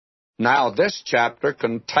Now, this chapter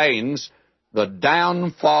contains the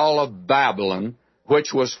downfall of Babylon,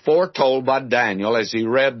 which was foretold by Daniel as he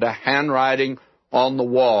read the handwriting on the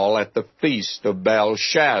wall at the feast of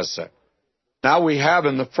Belshazzar. Now we have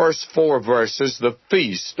in the first 4 verses the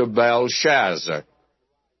feast of Belshazzar.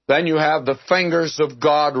 Then you have the fingers of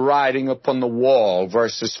God writing upon the wall,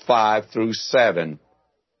 verses 5 through 7.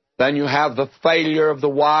 Then you have the failure of the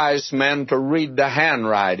wise men to read the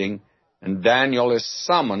handwriting, and Daniel is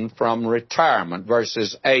summoned from retirement,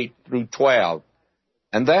 verses 8 through 12.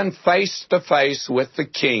 And then face to face with the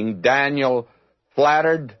king, Daniel,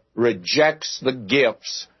 flattered, rejects the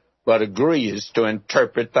gifts, but agrees to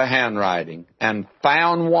interpret the handwriting, and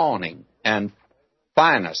found wanting and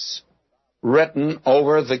finest written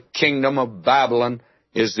over the kingdom of Babylon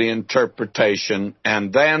is the interpretation.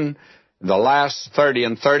 And then the last 30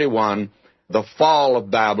 and 31, the fall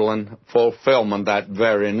of Babylon, fulfillment that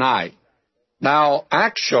very night. Now,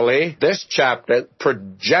 actually, this chapter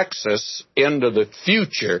projects us into the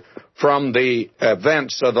future from the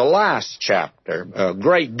events of the last chapter. A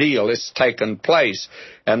great deal has taken place,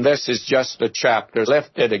 and this is just a chapter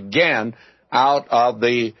lifted again out of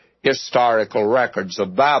the historical records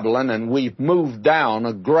of Babylon, and we've moved down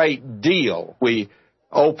a great deal. We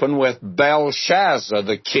open with Belshazzar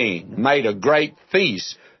the king, made a great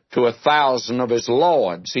feast to 1,000 of his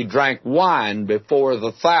lords. He drank wine before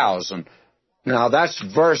the 1,000. Now, that's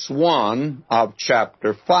verse 1 of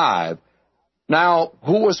chapter 5. Now,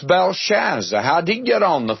 who was Belshazzar? How did he get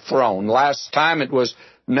on the throne? Last time it was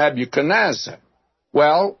Nebuchadnezzar.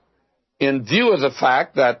 Well, in view of the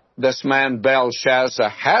fact that this man Belshazzar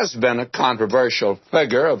has been a controversial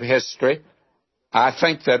figure of history, I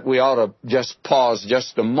think that we ought to just pause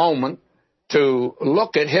just a moment to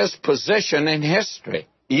look at his position in history.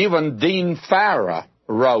 Even Dean Farrar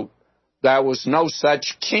wrote, "There was no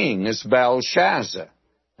such king as Belshazzar."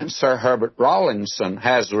 And Sir Herbert Rawlinson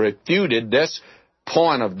has refuted this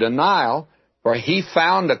point of denial, for he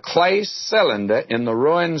found a clay cylinder in the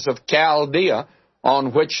ruins of Chaldea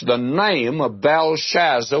on which the name of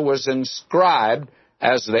Belshazzar was inscribed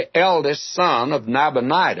as the eldest son of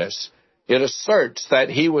Nabonidus. It asserts that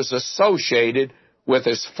he was associated with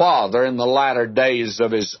his father in the latter days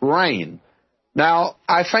of his reign. Now,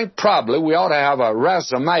 I think probably we ought to have a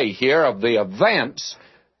resume here of the events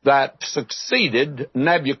that succeeded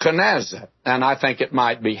Nebuchadnezzar, and I think it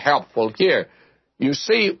might be helpful here. You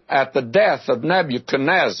see, at the death of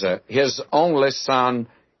Nebuchadnezzar, his only son,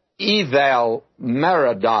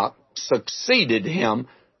 Evil-Merodach, succeeded him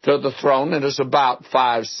to the throne. It is about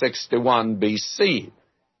 561 B.C.,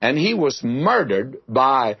 and he was murdered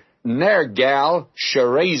by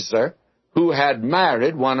Nergal-Sharezer, who had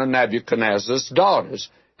married one of Nebuchadnezzar's daughters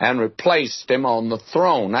and replaced him on the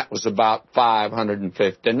throne. That was about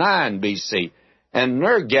 559 B.C. And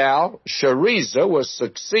Nergal-Sharezer was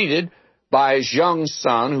succeeded by his young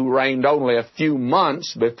son, who reigned only a few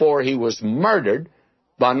months before he was murdered,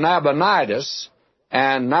 by Nabonidus.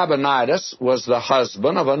 And Nabonidus was the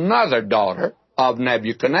husband of another daughter of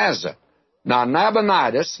Nebuchadnezzar. Now,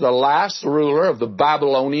 Nabonidus, the last ruler of the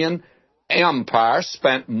Babylonian Empire,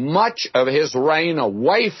 spent much of his reign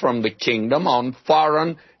away from the kingdom on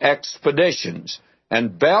foreign expeditions,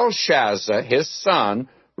 and Belshazzar, his son,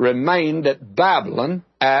 remained at Babylon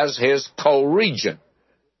as his co-regent.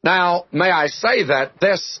 Now, may I say that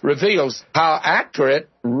this reveals how accurate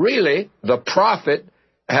really the prophet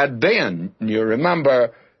had been. You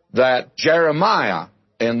remember that Jeremiah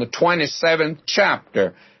in the 27th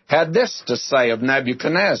chapter had this to say of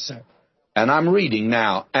Nebuchadnezzar. And I'm reading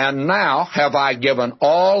now. "And now have I given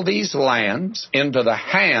all these lands into the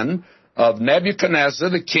hand of Nebuchadnezzar,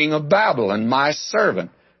 the king of Babylon, my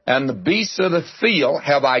servant. And the beasts of the field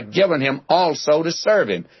have I given him also to serve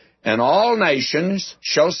him. And all nations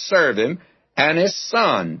shall serve him, and his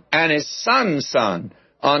son, and his son's son,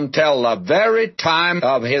 until the very time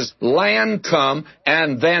of his land come,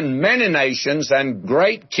 and then many nations and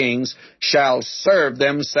great kings shall serve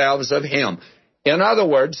themselves of him." In other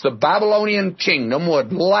words, the Babylonian kingdom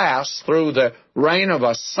would last through the reign of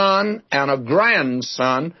a son and a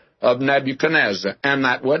grandson of Nebuchadnezzar, and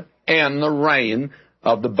that would end the reign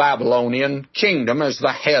of the Babylonian kingdom as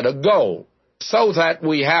the head of gold. So that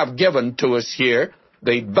we have given to us here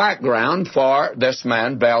the background for this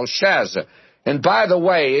man Belshazzar. And by the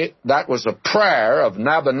way, that was a prayer of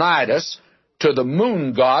Nabonidus to the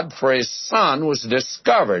moon god, for his son was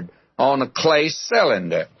discovered on a clay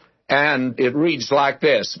cylinder. And it reads like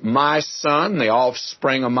this: "My son, the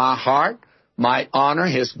offspring of my heart, might honor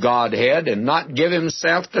his godhead and not give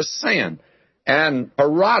himself to sin." And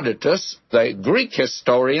Herodotus, the Greek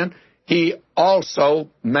historian, he also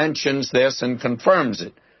mentions this and confirms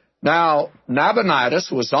it. Now,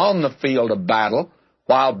 Nabonidus was on the field of battle,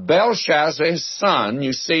 while Belshazzar, his son,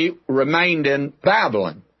 you see, remained in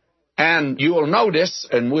Babylon. And you will notice,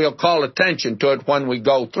 and we'll call attention to it when we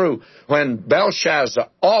go through, when Belshazzar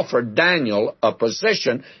offered Daniel a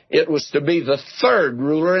position, it was to be the third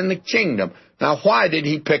ruler in the kingdom. Now, why did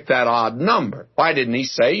he pick that odd number? Why didn't he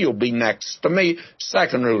say, you'll be next to me,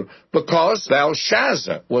 second ruler? Because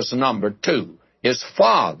Belshazzar was number 2. His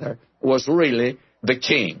father was really the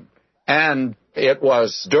king. And it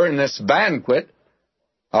was during this banquet,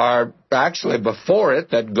 or actually before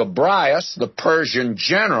it, that Gobryas, the Persian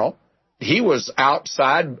general, he was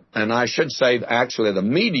outside, and I should say actually the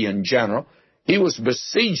Median general, he was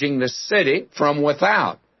besieging the city from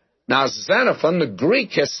without. Now, Xenophon, the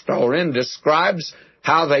Greek historian, describes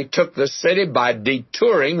how they took the city by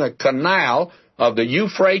detouring the canal of the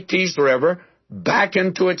Euphrates River back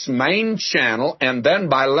into its main channel, and then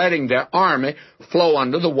by letting their army flow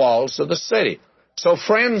under the walls of the city. So,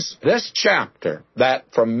 friends, this chapter that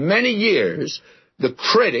for many years the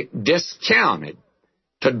critic discounted,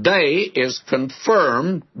 today is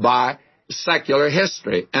confirmed by secular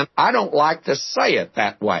history. And I don't like to say it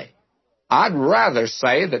that way. I'd rather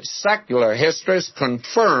say that secular history is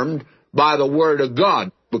confirmed by the Word of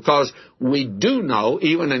God, because we do know,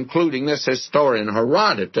 even including this historian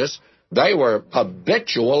Herodotus, they were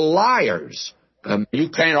habitual liars. You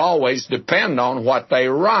can't always depend on what they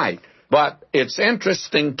write. But it's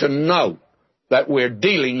interesting to note that we're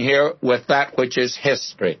dealing here with that which is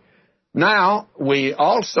history. Now, we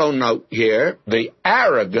also note here the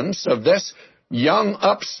arrogance of this young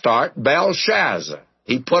upstart Belshazzar.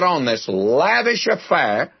 He put on this lavish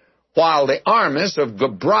affair while the armies of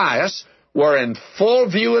Gobryas were in full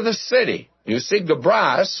view of the city. You see,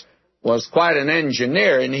 Gobryas was quite an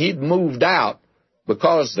engineer, and he'd moved out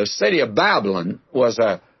because the city of Babylon was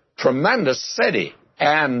a tremendous city,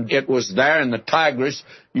 and it was there in the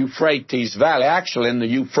Tigris-Euphrates Valley, actually in the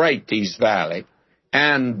Euphrates Valley.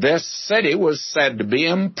 And this city was said to be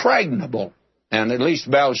impregnable. And at least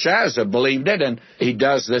Belshazzar believed it, and he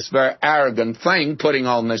does this very arrogant thing, putting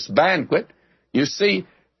on this banquet. You see,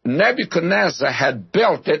 Nebuchadnezzar had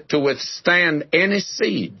built it to withstand any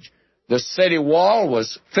siege. The city wall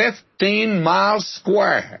was 15 miles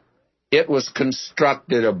square. It was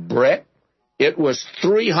constructed of brick. It was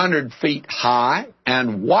 300 feet high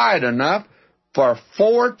and wide enough for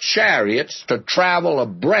 4 chariots to travel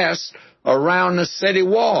abreast around the city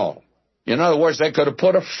wall. In other words, they could have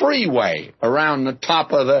put a freeway around the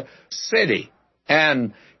top of the city.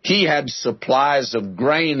 And he had supplies of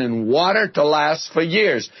grain and water to last for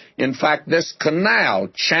years. In fact, this canal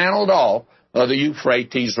channeled off of the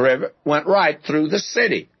Euphrates River went right through the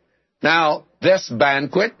city. Now, this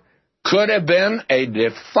banquet could have been a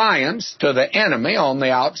defiance to the enemy on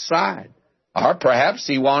the outside. Or perhaps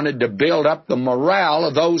he wanted to build up the morale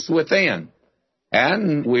of those within.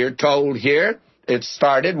 And we're told here it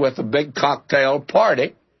started with a big cocktail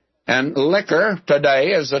party, and liquor today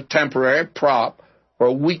is a temporary prop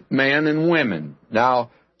for weak men and women. Now,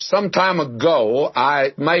 some time ago,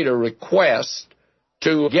 I made a request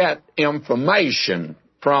to get information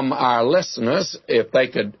from our listeners if they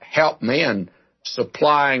could help me in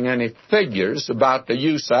supplying any figures about the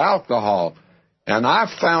use of alcohol. And I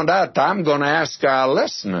found out I'm going to ask our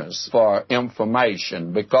listeners for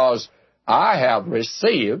information, because I have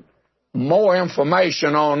received more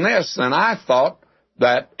information on this than I thought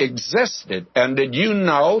that existed. And did you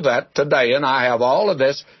know that today, and I have all of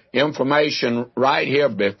this information right here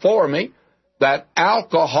before me, that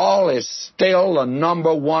alcohol is still the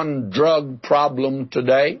number 1 drug problem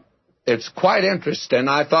today? It's quite interesting.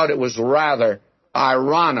 I thought it was rather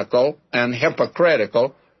ironical and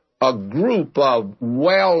hypocritical. A group of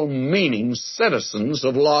well-meaning citizens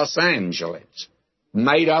of Los Angeles,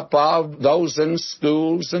 made up of those in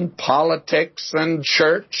schools and politics and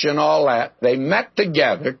church and all that, they met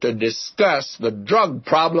together to discuss the drug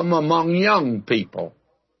problem among young people.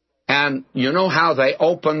 And you know how they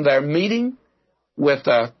opened their meeting? With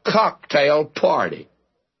a cocktail party.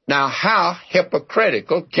 Now, how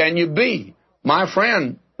hypocritical can you be? My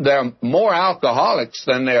friend, there are more alcoholics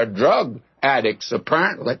than there are drug addicts,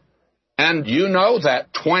 apparently. And you know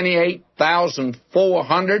that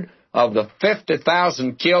 28,400 of the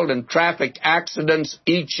 50,000 killed in traffic accidents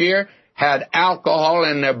each year had alcohol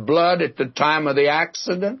in their blood at the time of the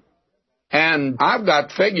accident? And I've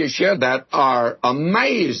got figures here that are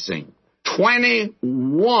amazing.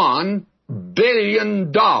 $21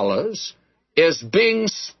 billion is being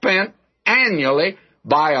spent annually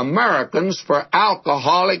by Americans for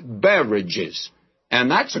alcoholic beverages. And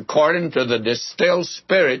that's according to the Distilled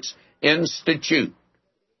Spirits Institute.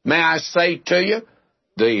 May I say to you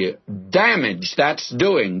the damage that's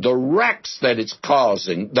doing, the wrecks that it's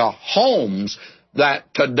causing, the homes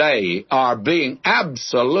that today are being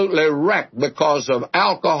absolutely wrecked because of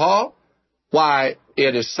alcohol, why,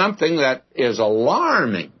 it is something that is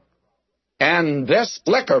alarming. And this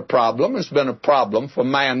liquor problem has been a problem for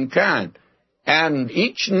mankind. And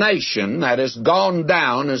each nation that has gone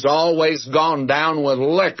down has always gone down with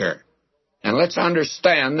liquor. And let's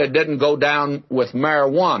understand they didn't go down with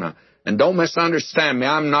marijuana. And don't misunderstand me,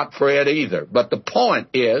 I'm not for it either. But the point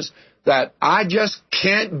is that I just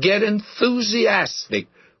can't get enthusiastic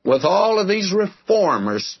with all of these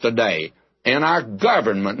reformers today in our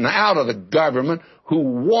government and out of the government who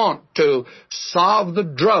want to solve the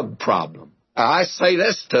drug problem. I say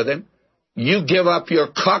this to them: you give up your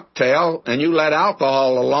cocktail and you let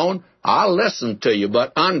alcohol alone, I'll listen to you.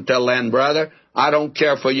 But until then, brother, I don't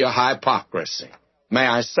care for your hypocrisy. May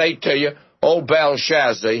I say to you, old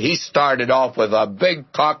Belshazzar, he started off with a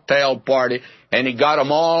big cocktail party, and he got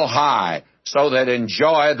them all high so they'd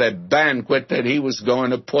enjoy the banquet that he was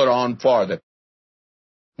going to put on for them.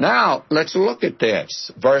 Now, let's look at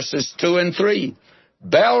this, verses 2 and 3.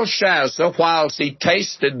 Belshazzar, whilst he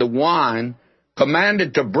tasted the wine,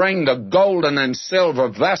 commanded to bring the golden and silver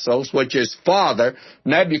vessels which his father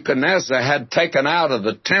Nebuchadnezzar had taken out of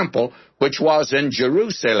the temple which was in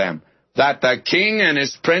Jerusalem, that the king and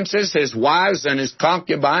his princes, his wives, and his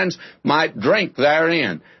concubines might drink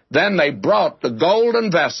therein. Then they brought the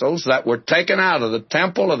golden vessels that were taken out of the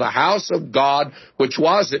temple of the house of God, which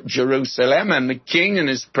was at Jerusalem, and the king and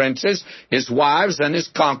his princes, his wives, and his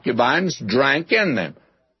concubines drank in them.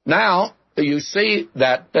 Now, you see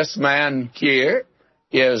that this man here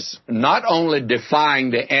is not only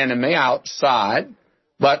defying the enemy outside,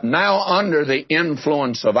 but now under the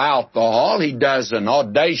influence of alcohol, he does an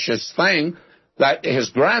audacious thing that his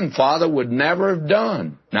grandfather would never have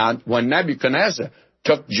done. Now, when Nebuchadnezzar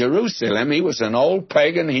took Jerusalem, he was an old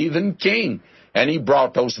pagan heathen king, and he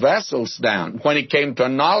brought those vessels down. When he came to a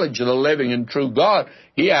knowledge of the living and true God,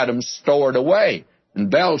 he had them stored away. And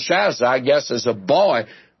Belshazzar, I guess as a boy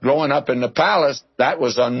growing up in the palace, that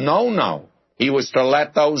was a no-no. He was to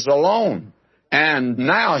let those alone. And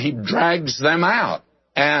now he drags them out,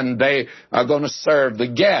 and they are going to serve the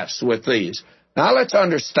guests with these. Now, let's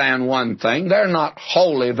understand one thing. They're not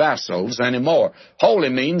holy vessels anymore. Holy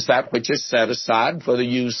means that which is set aside for the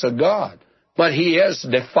use of God. But he is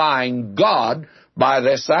defying God by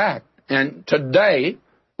this act. And today,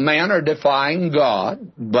 men are defying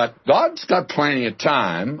God, but God's got plenty of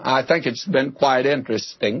time. I think it's been quite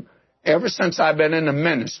interesting. Ever since I've been in the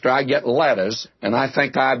ministry, I get letters, and I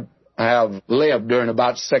think I have lived during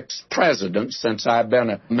about 6 presidents since I've been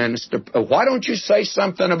a minister. Why don't you say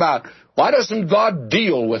something about, why doesn't God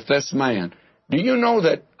deal with this man? Do you know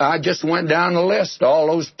that I just went down the list, all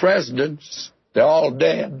those presidents, they're all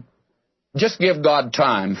dead? Just give God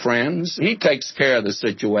time, friends. He takes care of the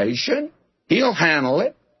situation. He'll handle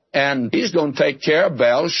it, and he's going to take care of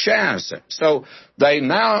Belshazzar. So they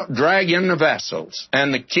now drag in the vessels,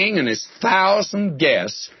 and the king and his 1,000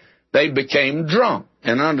 guests, they became drunk.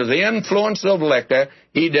 And under the influence of liquor,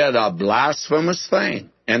 he did a blasphemous thing.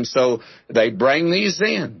 And so they bring these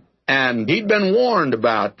in. And he'd been warned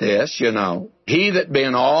about this, you know. He that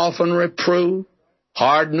being often reproved,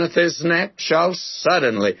 hardeneth his neck, shall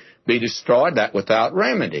suddenly be destroyed, that without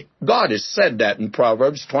remedy. God has said that in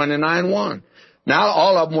Proverbs 29:1. Now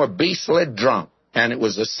all of them were beastly drunk, and it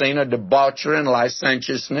was a scene of debauchery and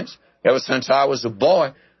licentiousness. Ever since I was a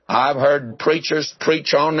boy, I've heard preachers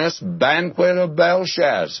preach on this banquet of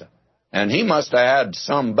Belshazzar. And he must have had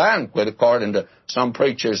some banquet, according to some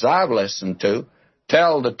preachers I've listened to.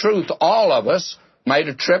 Tell the truth, all of us made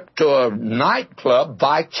a trip to a nightclub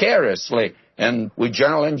vicariously, and we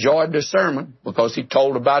generally enjoyed the sermon because he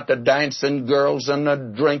told about the dancing girls and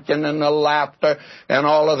the drinking and the laughter and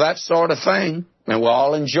all of that sort of thing. And we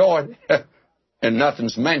all enjoyed it. And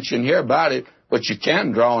nothing's mentioned here about it, but you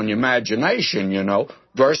can draw on your imagination, you know.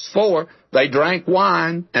 Verse 4, they drank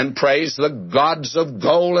wine and praised the gods of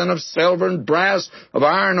gold and of silver and brass, of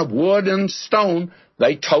iron, of wood and stone.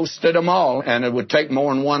 They toasted them all, and it would take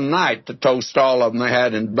more than one night to toast all of them they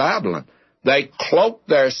had in Babylon. They cloaked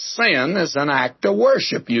their sin as an act of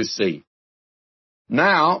worship, you see.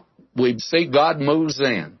 Now, we see God moves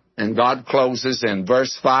in, and God closes in.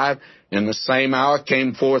 Verse 5, in the same hour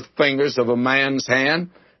came forth fingers of a man's hand,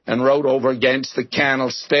 and wrote over against the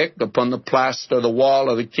candlestick upon the plaster of the wall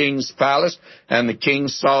of the king's palace, and the king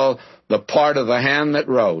saw the part of the hand that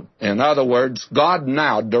wrote. In other words, God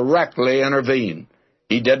now directly intervened.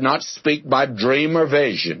 He did not speak by dream or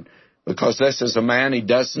vision, because this is a man he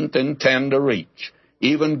doesn't intend to reach.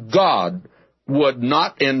 Even God would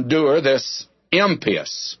not endure this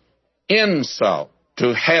impious insult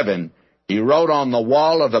to heaven, he wrote on the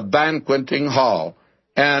wall of the banqueting hall.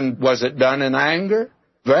 And was it done in anger?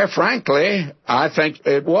 Very frankly, I think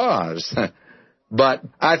it was. But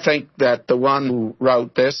I think that the one who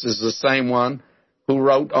wrote this is the same one who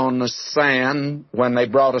wrote on the sand when they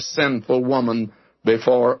brought a sinful woman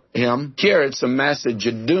before him. Here it's a message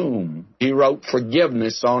of doom. He wrote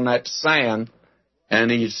forgiveness on that sand,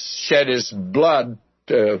 and he shed his blood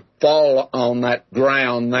to fall on that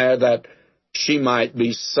ground there that she might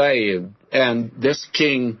be saved. And this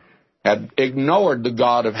king had ignored the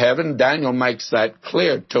God of heaven. Daniel makes that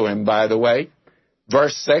clear to him, by the way.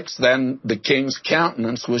 Verse 6, then the king's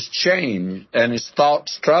countenance was changed, and his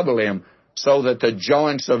thoughts troubled him, so that the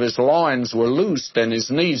joints of his loins were loosed, and his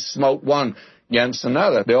knees smote one against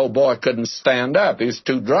another. The old boy couldn't stand up. He was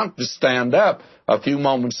too drunk to stand up a few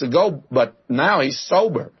moments ago, but now he's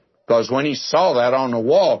sober, because when he saw that on the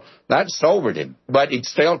wall, that sobered him. But he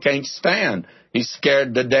still can't stand. He's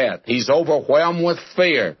scared to death. He's overwhelmed with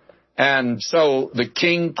fear. And so the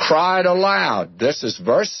king cried aloud. This is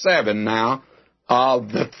verse 7 now of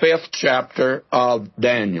the 5th chapter of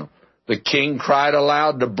Daniel. The king cried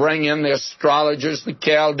aloud to bring in the astrologers, the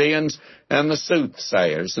Chaldeans, and the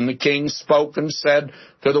soothsayers. And the king spoke and said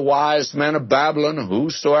to the wise men of Babylon,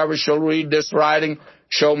 whosoever shall read this writing,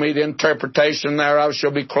 show me the interpretation thereof,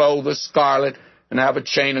 shall be clothed with scarlet, and have a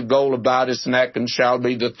chain of gold about his neck, and shall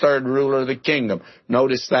be the third ruler of the kingdom.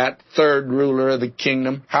 Notice that, third ruler of the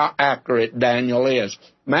kingdom, how accurate Daniel is.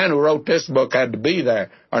 The man who wrote this book had to be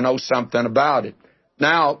there or know something about it.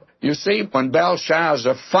 Now, you see, when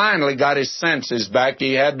Belshazzar finally got his senses back,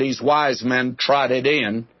 he had these wise men trotted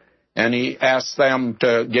in, and he asked them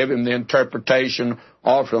to give him the interpretation,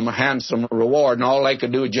 offer him a handsome reward, and all they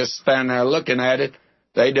could do was just stand there looking at it.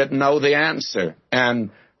 They didn't know the answer. And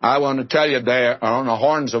I want to tell you, they are on the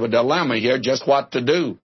horns of a dilemma here, just what to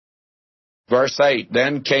do. Verse 8,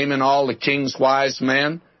 then came in all the king's wise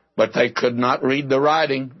men, but they could not read the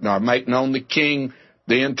writing, nor make known the king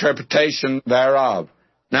the interpretation thereof.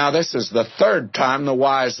 Now, this is the third time the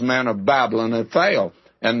wise men of Babylon have failed.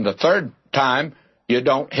 And the third time, you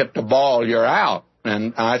don't hit the ball, you're out.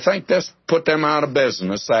 And I think this put them out of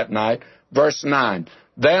business that night. Verse 9,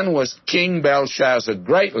 then was King Belshazzar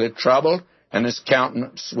greatly troubled, and his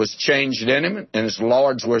countenance was changed in him, and his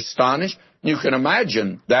lords were astonished. You can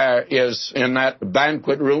imagine there is in that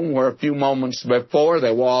banquet room where a few moments before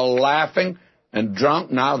they were all laughing and drunk.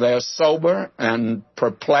 Now they're sober and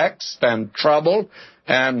perplexed and troubled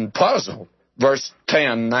and puzzled. Verse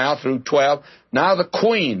 10 now through 12. Now the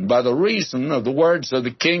queen, by the reason of the words of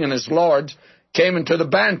the king and his lords, came into the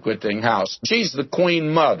banqueting house. She's the queen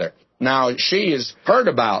mother. Now she has heard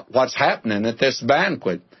about what's happening at this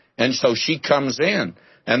banquet. And so she comes in,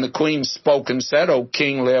 and the queen spoke and said, O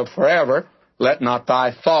king, live forever. Let not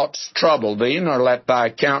thy thoughts trouble thee, nor let thy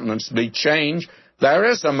countenance be changed. There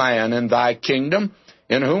is a man in thy kingdom,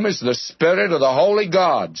 in whom is the spirit of the holy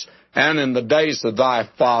gods. And in the days of thy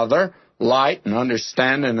father, light and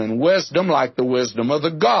understanding and wisdom, like the wisdom of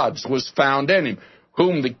the gods, was found in him,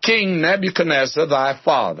 whom the king Nebuchadnezzar thy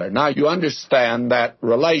father. Now you understand that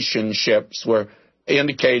relationships were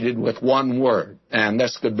indicated with one word, and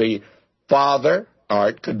this could be father, or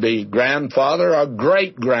it could be grandfather, or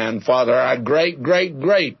great-grandfather, or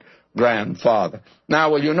great-great-great-grandfather.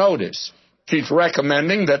 Now, will you notice, she's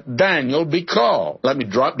recommending that Daniel be called. Let me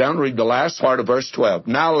drop down and read the last part of verse 12.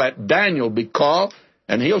 Now let Daniel be called,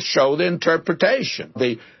 and he'll show the interpretation.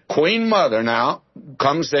 The queen mother now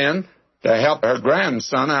comes in to help her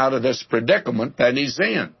grandson out of this predicament that he's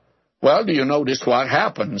in. Well, do you notice what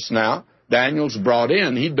happens now? Daniel's brought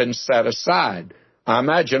in. He'd been set aside. I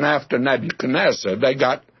imagine after Nebuchadnezzar, they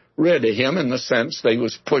got rid of him in the sense that he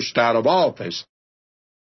was pushed out of office.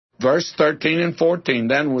 Verse 13 and 14,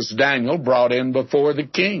 then was Daniel brought in before the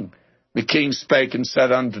king. The king spake and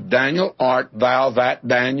said unto Daniel, art thou that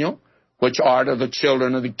Daniel, which art of the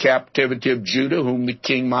children of the captivity of Judah, whom the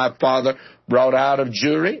king my father brought out of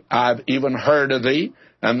Jewry? I've even heard of thee,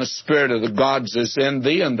 and the spirit of the gods is in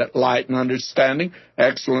thee, and that light and understanding,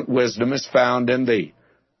 excellent wisdom is found in thee.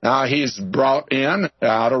 Now he's brought in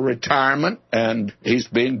out of retirement, and he's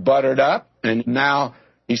being buttered up, and now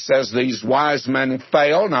he says these wise men have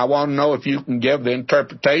failed, and I want to know if you can give the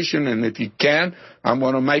interpretation, and if you can, I'm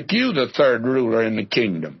going to make you the third ruler in the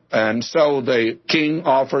kingdom. And so the king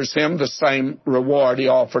offers him the same reward he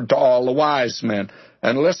offered to all the wise men.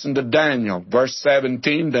 And listen to Daniel, verse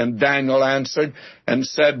 17, then Daniel answered and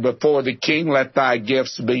said before the king, let thy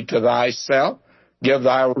gifts be to thyself, give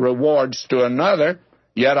thy rewards to another,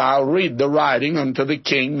 yet I'll read the writing unto the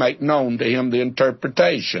king, make known to him the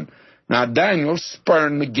interpretation. Now, Daniel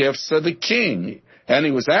spurned the gifts of the king, and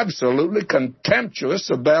he was absolutely contemptuous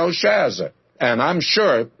of Belshazzar. And I'm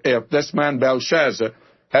sure if this man Belshazzar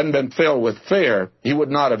hadn't been filled with fear, he would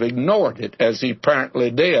not have ignored it as he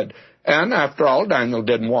apparently did. And after all, Daniel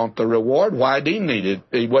didn't want the reward. Why did he need it?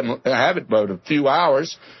 He wouldn't have it but a few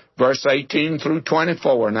hours. Verse 18 through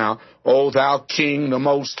 24. Now, O thou king, the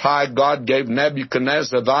most high God gave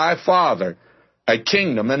Nebuchadnezzar thy father a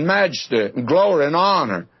kingdom and majesty, and glory and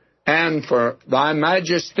honor. And for thy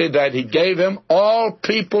majesty that he gave him, all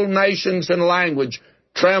people, nations, and language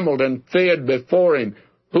trembled and feared before him.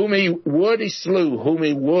 Whom he would, he slew. Whom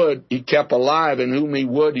he would, he kept alive. And whom he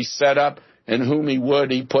would, he set up. And whom he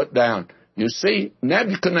would, he put down. You see,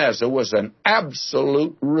 Nebuchadnezzar was an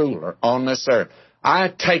absolute ruler on this earth. I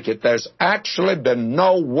take it there's actually been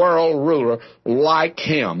no world ruler like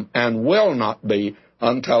him, and will not be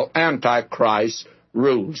until Antichrist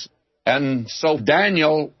rules. And so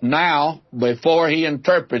Daniel now, before he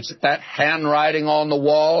interprets that handwriting on the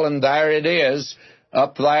wall, and there it is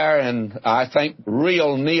up there, and I think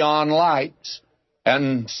real neon lights,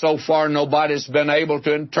 and so far nobody's been able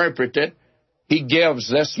to interpret it. He gives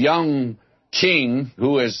this young king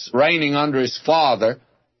who is reigning under his father,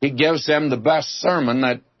 he gives him the best sermon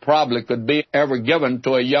that probably could be ever given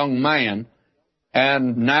to a young man.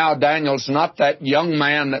 And now Daniel's not that young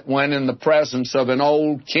man that went in the presence of an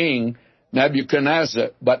old king, Nebuchadnezzar,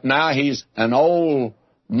 but now he's an old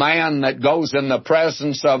man that goes in the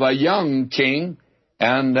presence of a young king,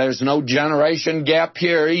 and there's no generation gap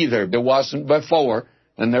here either. There wasn't before,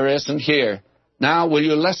 and there isn't here. Now, will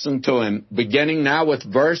you listen to him, beginning now with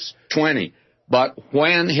verse 20. But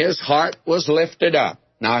when his heart was lifted up,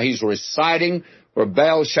 now he's reciting for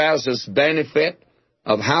Belshazzar's benefit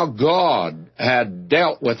of how God had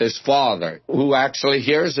dealt with his father, who actually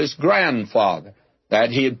here is his grandfather, that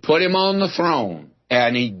he had put him on the throne,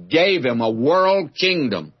 and he gave him a world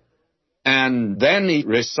kingdom. And then he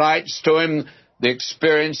recites to him the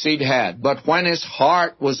experience he'd had. But when his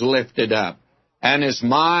heart was lifted up, and his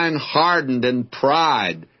mind hardened in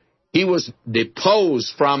pride, he was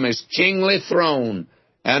deposed from his kingly throne,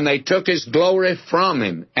 and they took his glory from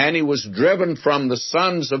him, and he was driven from the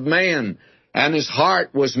sons of men, and his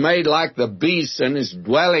heart was made like the beasts, and his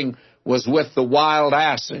dwelling was with the wild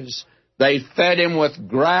asses. They fed him with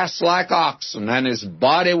grass like oxen, and his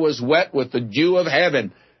body was wet with the dew of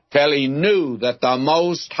heaven, till he knew that the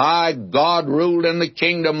Most High God ruled in the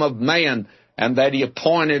kingdom of man, and that he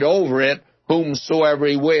appointed over it whomsoever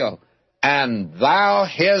he will. And thou,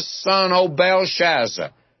 his son, O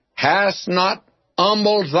Belshazzar, hast not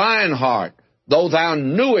humbled thine heart, though thou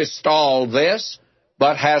knewest all this,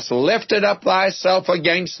 but hast lifted up thyself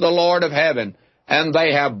against the Lord of heaven. And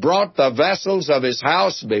they have brought the vessels of his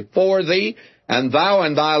house before thee, and thou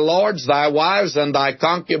and thy lords, thy wives, and thy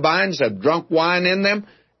concubines have drunk wine in them,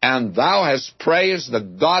 and thou hast praised the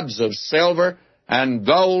gods of silver, and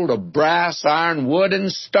gold, of brass, iron, wood,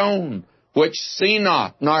 and stone, which see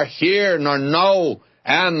not, nor hear, nor know,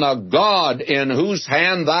 and the God in whose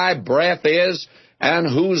hand thy breath is, and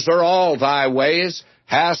whose are all thy ways,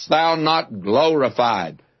 hast thou not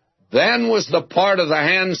glorified. Then was the part of the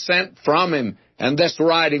hand sent from him, and this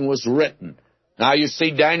writing was written. Now you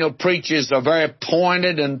see, Daniel preaches a very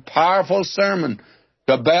pointed and powerful sermon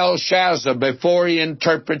to Belshazzar before he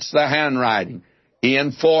interprets the handwriting. He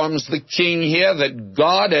informs the king here that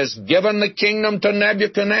God has given the kingdom to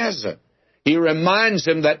Nebuchadnezzar. He reminds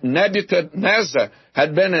him that Nebuchadnezzar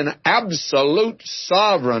had been an absolute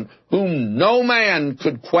sovereign whom no man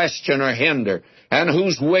could question or hinder, and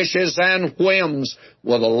whose wishes and whims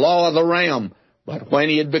were the law of the realm. But when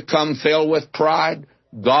he had become filled with pride,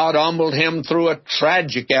 God humbled him through a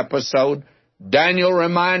tragic episode. Daniel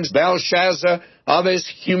reminds Belshazzar of his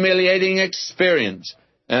humiliating experience.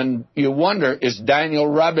 And you wonder, is Daniel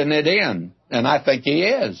rubbing it in? And I think he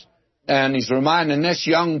is. And he's reminding this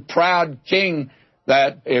young, proud king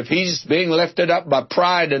that if he's being lifted up by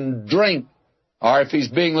pride and drink, or if he's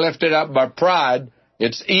being lifted up by pride,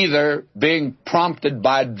 it's either being prompted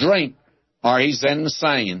by drink or he's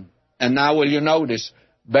insane. And now will you notice,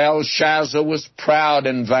 Belshazzar was proud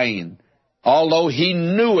and vain. Although he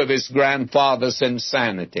knew of his grandfather's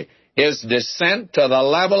insanity, his descent to the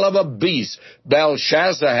level of a beast,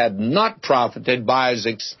 Belshazzar had not profited by his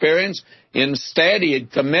experience. Instead, he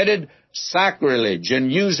had committed sacrilege in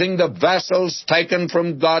using the vessels taken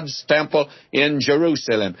from God's temple in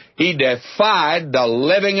Jerusalem. He defied the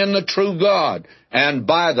living and the true God, and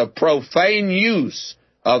by the profane use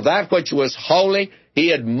of that which was holy, he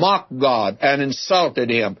had mocked God and insulted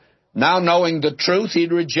him. Now knowing the truth,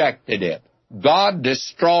 he'd rejected it. God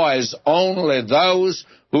destroys only those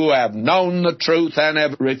who have known the truth and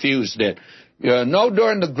have refused it. You know,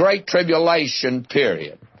 during the Great Tribulation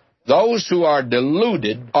period, those who are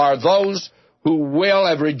deluded are those who will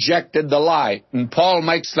have rejected the light. And Paul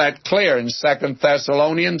makes that clear in 2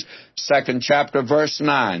 Thessalonians, 2nd chapter, verse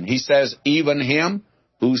 9. He says, even him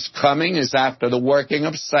whose coming is after the working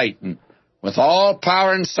of Satan, with all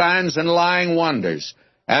power and signs and lying wonders,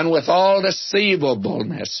 and with all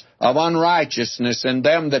deceivableness of unrighteousness in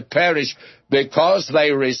them that perish, because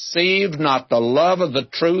they received not the love of the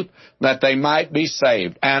truth, that they might be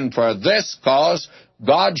saved. And for this cause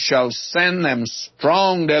God shall send them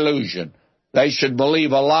strong delusion. They should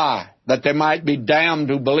believe a lie, that they might be damned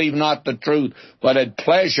who believe not the truth, but had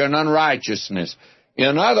pleasure in unrighteousness.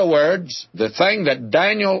 In other words, the thing that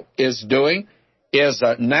Daniel is doing is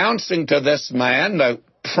announcing to this man the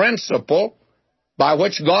principle by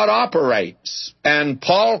which God operates. And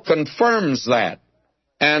Paul confirms that.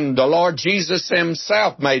 And the Lord Jesus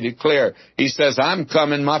himself made it clear. He says, I'm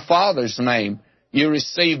come in my Father's name. You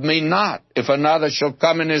receive me not. If another shall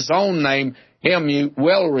come in his own name, him you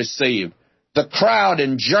will receive. The crowd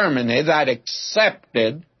in Germany that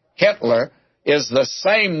accepted Hitler is the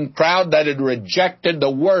same crowd that had rejected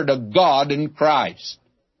the Word of God in Christ.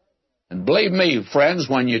 And believe me, friends,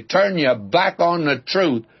 when you turn your back on the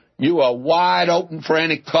truth, you are wide open for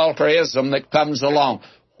any cult or ism that comes along.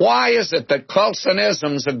 Why is it that cults and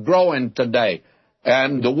isms are growing today?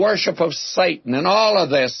 And the worship of Satan and all of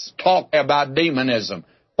this talk about demonism.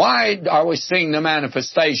 Why are we seeing the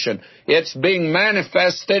manifestation? It's being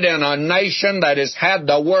manifested in a nation that has had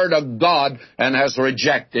the Word of God and has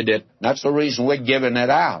rejected it. That's the reason we're giving it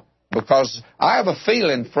out. Because I have a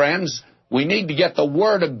feeling, friends, we need to get the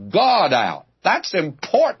Word of God out. That's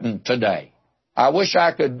important today. I wish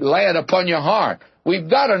I could lay it upon your heart. We've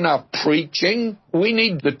got enough preaching. We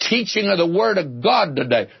need the teaching of the Word of God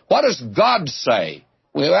today. What does God say?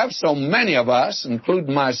 We have so many of us,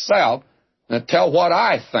 including myself, that tell what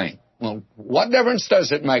I think. Well, what difference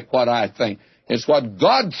does it make what I think? It's what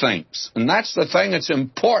God thinks, and that's the thing that's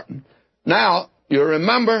important. Now, you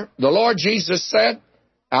remember the Lord Jesus said,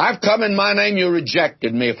 I've come in my name, you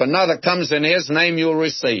rejected me. If another comes in his name, you'll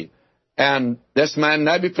receive. And this man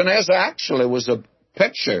Nebuchadnezzar actually was a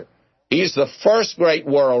picture. He's the first great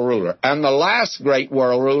world ruler. And the last great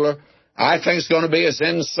world ruler, I think, is going to be as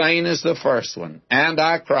insane as the first one,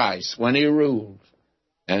 Antichrist, when he rules.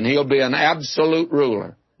 And he'll be an absolute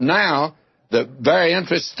ruler. Now, the very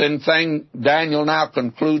interesting thing, Daniel now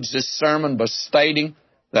concludes this sermon by stating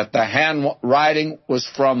that the handwriting was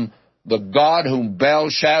from the God whom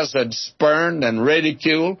Belshazzar had spurned and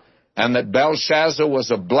ridiculed, and that Belshazzar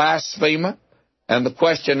was a blasphemer. And the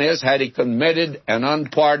question is, had he committed an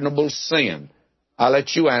unpardonable sin? I'll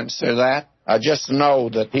let you answer that. I just know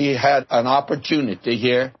that he had an opportunity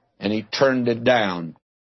here, and he turned it down.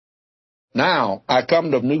 Now, I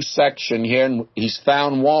come to a new section here, and he's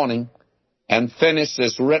found wanting, and finished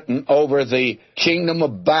is written over the kingdom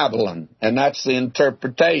of Babylon, and that's the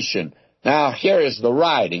interpretation. Now, here is the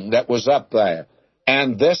writing that was up there,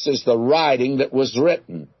 and this is the writing that was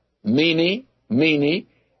written. Mene,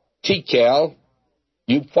 Tekel,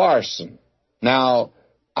 Upharsin. Now,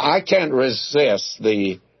 I can't resist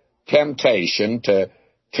the temptation to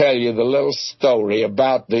tell you the little story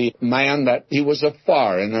about the man that he was a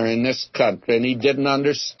foreigner in this country, and he didn't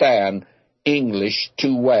understand English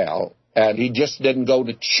too well, and he just didn't go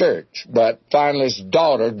to church. But finally his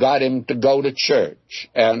daughter got him to go to church,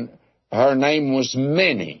 and her name was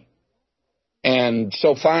Minnie. And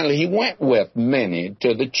so finally he went with Minnie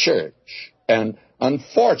to the church. And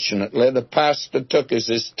unfortunately, the pastor took as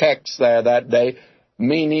his text there that day,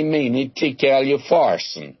 Mene, Tekel,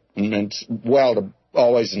 Upharsin. And it's well to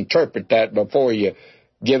always interpret that before you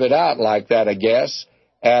give it out like that, I guess.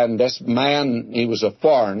 And this man, he was a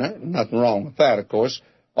foreigner. Nothing wrong with that, of course.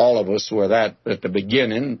 All of us were that at the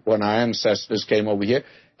beginning when our ancestors came over here.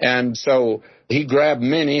 And so he grabbed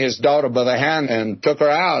Minnie, his daughter, by the hand and took her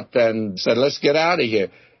out and said, let's get out of here.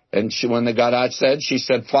 And when they got outside, she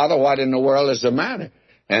said, Father, what in the world is the matter?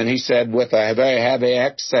 And he said, with a very heavy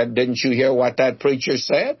accent, didn't you hear what that preacher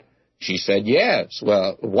said? She said, yes.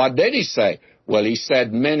 Well, what did he say? Well, he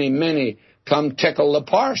said, Minnie, come tickle the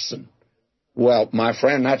parson. Well, my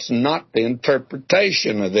friend, that's not the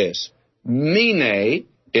interpretation of this. Mene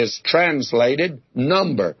is translated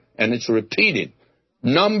number, and it's repeated.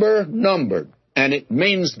 Numbered. And it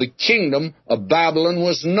means the kingdom of Babylon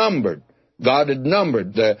was numbered. God had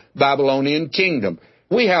numbered the Babylonian kingdom.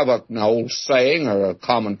 We have an old saying or a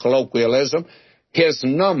common colloquialism, his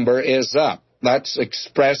number is up. That's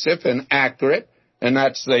expressive and accurate, and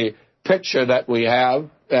that's the picture that we have,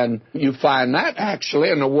 and you find that actually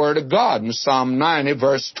in the Word of God in Psalm 90,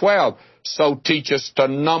 verse 12. So teach us to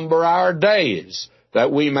number our days,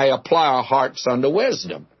 that we may apply our hearts unto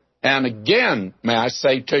wisdom. And again, may I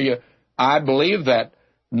say to you, I believe that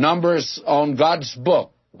numbers on God's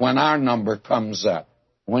book, when our number comes up,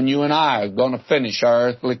 when you and I are going to finish our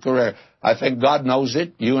earthly career, I think God knows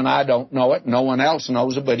it. You and I don't know it. No one else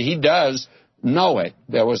knows it, but He does know it.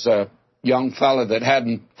 There was a young fellow that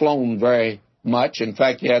hadn't flown very much. In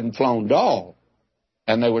fact, he hadn't flown at all.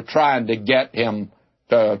 And they were trying to get him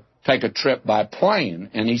to take a trip by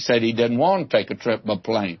plane. And he said he didn't want to take a trip by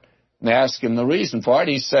plane. And they asked him the reason for it.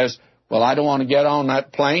 He says, well, I don't want to get on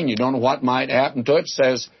that plane. You don't know what might happen to it.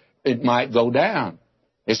 Says it might go down.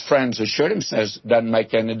 His friends assured him, says, doesn't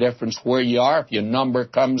make any difference where you are. If your number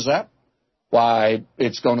comes up, why,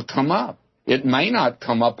 it's going to come up. It may not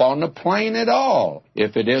come up on the plane at all.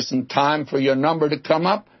 If it isn't time for your number to come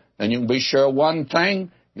up, then you can be sure one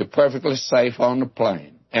thing, you're perfectly safe on the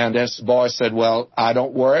plane. And this boy said, well, I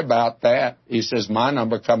don't worry about that. He says, my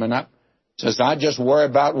number coming up. He says, I just worry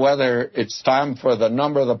about whether it's time for the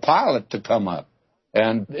number of the pilot to come up.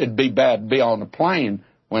 And it'd be bad to be on the plane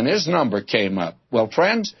when his number came up. Well,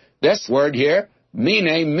 friends, this word here,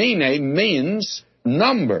 mene, means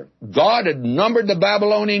number. God had numbered the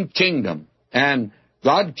Babylonian kingdom. And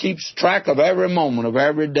God keeps track of every moment of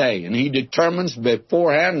every day, and He determines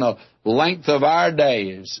beforehand the length of our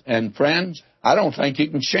days. And friends, I don't think you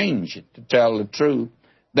can change it, to tell the truth.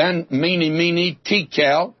 Then, mene,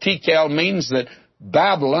 tekel. Tekel means that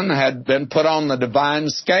Babylon had been put on the divine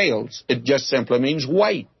scales. It just simply means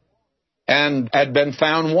weight, and had been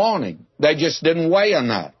found wanting. They just didn't weigh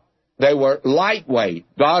enough. They were lightweight.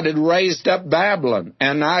 God had raised up Babylon,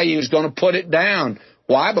 and now He was going to put it down.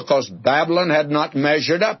 Why? Because Babylon had not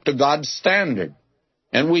measured up to God's standard.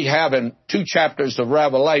 And we have in 2 chapters of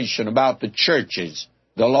Revelation about the churches.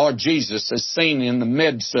 The Lord Jesus is seen in the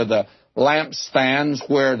midst of the lampstands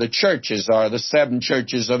where the churches are, the 7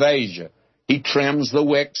 churches of Asia. He trims the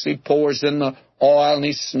wicks, He pours in the oil, and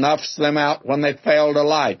He snuffs them out when they fail to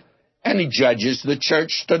light. And He judges the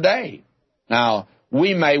church today. Now,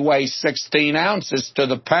 we may weigh 16 ounces to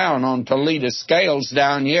the pound on Toledo scales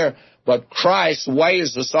down here, but Christ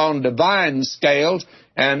weighs us on divine scales,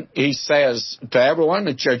 and He says to everyone,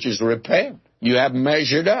 the churches, repent. You haven't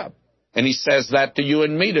measured up. And He says that to you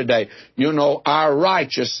and me today. You know, our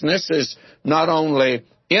righteousness is not only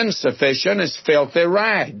insufficient, it's filthy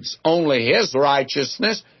rags. Only His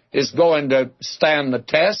righteousness is going to stand the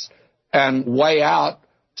test and weigh out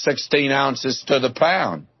 16 ounces to the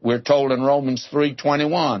pound. We're told in Romans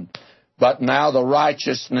 3:21, but now the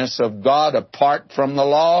righteousness of God apart from the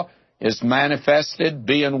law is manifested,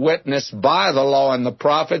 being witnessed by the law and the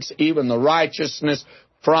prophets, even the righteousness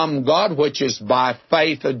from God, which is by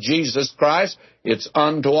faith of Jesus Christ. It's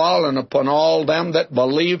unto all and upon all them that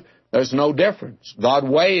believe. There's no difference. God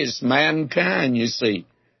weighs mankind, you see.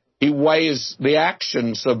 He weighs the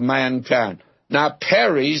actions of mankind. Now,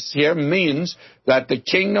 Peres here means that the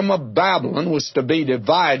kingdom of Babylon was to be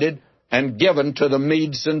divided and given to the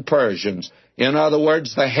Medes and Persians. In other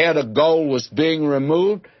words, the head of gold was being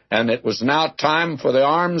removed, and it was now time for the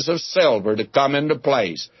arms of silver to come into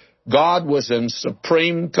place. God was in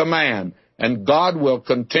supreme command, and God will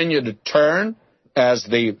continue to turn. As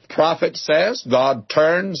the prophet says, God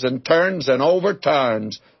turns and turns and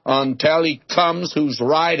overturns until He comes whose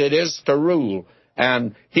right it is to rule.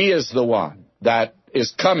 And He is the one that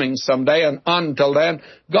is coming someday, and until then,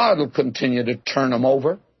 God will continue to turn them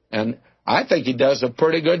over. And I think He does a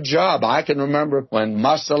pretty good job. I can remember when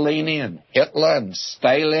Mussolini and Hitler and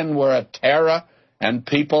Stalin were a terror, and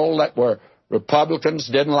people that were Republicans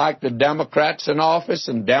didn't like the Democrats in office,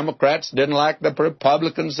 and Democrats didn't like the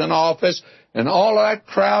Republicans in office, and all of that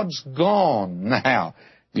crowd's gone now.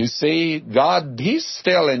 You see, God, He's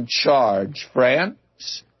still in charge,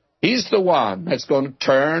 friends. He's the one that's going to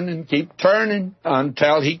turn and keep turning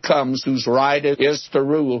until He comes whose right it is to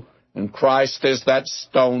rule. And Christ is that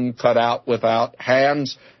stone cut out without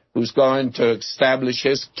hands who's going to establish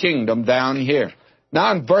His kingdom down here.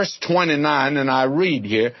 Now in verse 29, and I read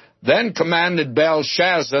here, then commanded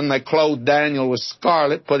Belshazzar, and they clothed Daniel with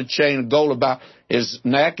scarlet, put a chain of gold about his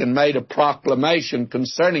neck, and made a proclamation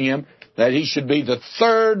concerning him that he should be the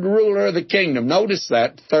 3rd ruler of the kingdom. Notice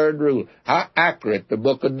that, 3rd ruler. How accurate the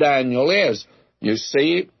book of Daniel is. You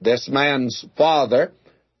see, this man's father,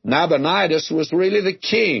 Nabonidus, was really the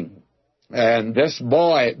king. And this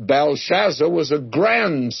boy, Belshazzar, was a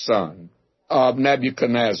grandson of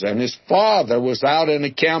Nebuchadnezzar. And his father was out in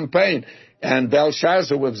a campaign. And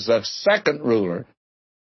Belshazzar was the 2nd ruler.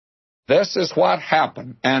 This is what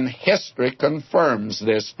happened, and history confirms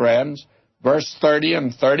this, friends. Verse 30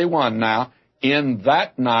 and 31 now. In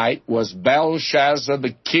that night was Belshazzar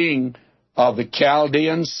the king of the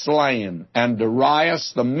Chaldeans slain, and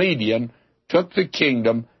Darius the Median took the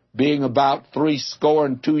kingdom, being about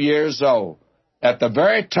 62 years old. At the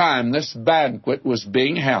very time this banquet was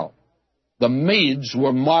being held, the Medes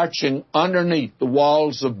were marching underneath the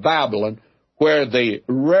walls of Babylon, where the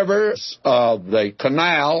rivers of the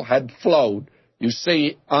canal had flowed. You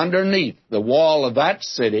see, underneath the wall of that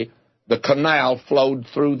city, the canal flowed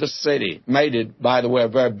through the city, made it, by the way, a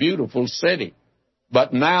very beautiful city.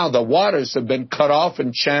 But now the waters have been cut off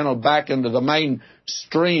and channeled back into the main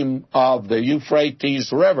stream of the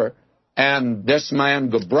Euphrates River, and this man,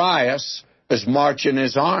 Gobryas, is marching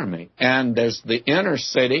his army. And there's the inner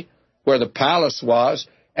city where the palace was,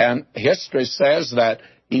 and history says that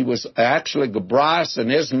he was actually, Gobryas and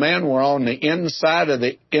his men were on the inside of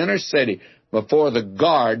the inner city before the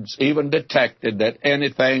guards even detected that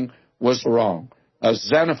anything was wrong.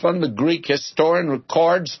 Xenophon, the Greek historian,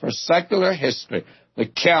 records for secular history the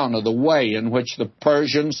account of the way in which the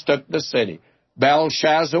Persians took the city.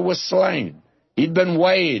 Belshazzar was slain. He'd been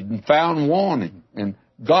weighed and found wanting, and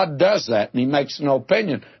God does that, and He makes no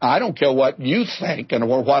opinion. I don't care what you think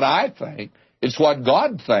or what I think. It's what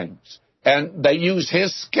God thinks. And they use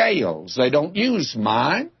His scales. They don't use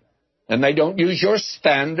mine, and they don't use your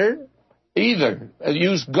standard either. They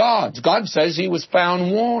use God's. God says He was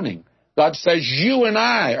found wanting. God says you and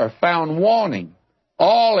I are found wanting.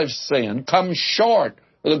 All have sinned, come short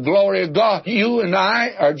of the glory of God. You and I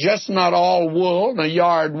are just not all wool and a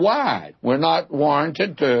yard wide. We're not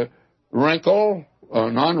warranted to wrinkle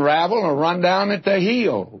and unravel or run down at the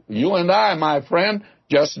heel. You and I, my friend,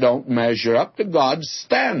 just don't measure up to God's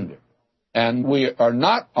standard. And we are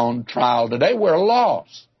not on trial today. We're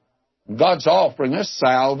lost. God's offering us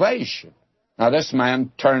salvation. Now, this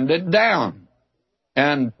man turned it down,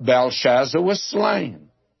 and Belshazzar was slain.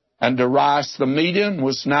 And Darius the Median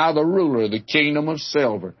was now the ruler of the kingdom of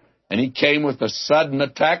silver. And he came with a sudden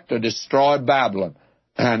attack to destroy Babylon.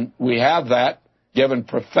 And we have that given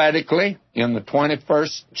prophetically in the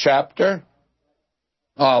 21st chapter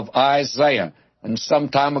of Isaiah. And some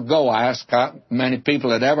time ago, I asked how many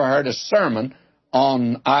people had ever heard a sermon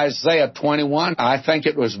on Isaiah 21. I think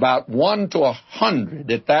it was about 1 to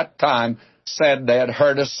 100 at that time said they had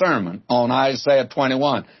heard a sermon on Isaiah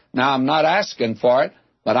 21. Now, I'm not asking for it,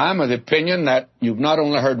 but I'm of the opinion that you've not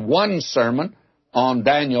only heard one sermon on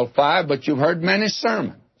Daniel 5, but you've heard many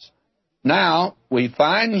sermons. Now, we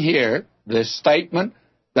find here this statement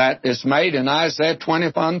that is made in Isaiah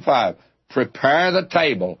 21:5. Prepare the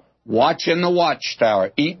table, watch in the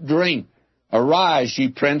watchtower, eat, drink. Arise, ye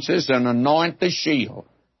princes, and anoint the shield.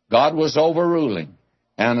 God was overruling.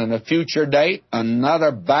 And in a future date,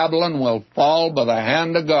 another Babylon will fall by the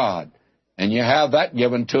hand of God. And you have that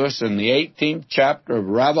given to us in the 18th chapter of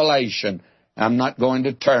Revelation. I'm not going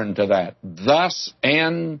to turn to that. Thus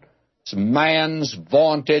ends man's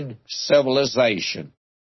vaunted civilization.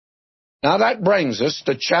 Now that brings us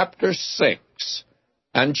to chapter 6.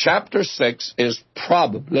 And chapter 6 is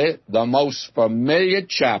probably the most familiar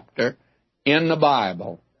chapter in the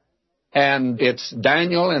Bible. And it's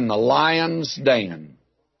Daniel in the lion's den.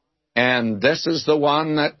 And this is the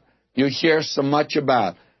one that you hear so much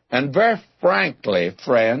about. And very frankly,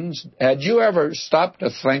 friends, had you ever stopped to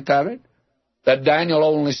think of it? That Daniel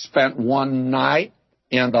only spent one night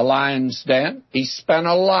in the lion's den? He spent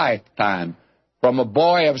a lifetime, from a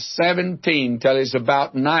boy of 17 till he's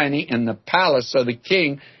about 90, in the palace of the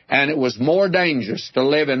king, and it was more dangerous to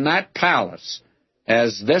live in that palace,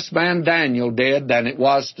 as this man Daniel did, than it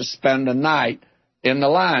was to spend a night in the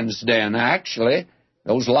lion's den. Actually,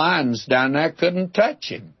 those lions down there couldn't touch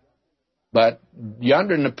him. But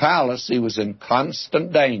yonder in the palace, he was in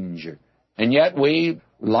constant danger. And yet we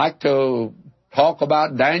like to talk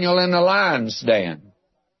about Daniel in the lion's den.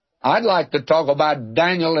 I'd like to talk about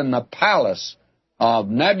Daniel in the palace of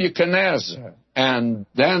Nebuchadnezzar, and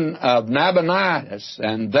then of Nabonidus,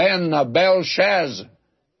 and then of Belshazzar,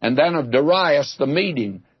 and then of Darius the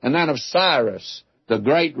Median, and then of Cyrus, the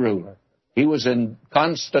great ruler. He was in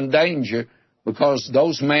constant danger because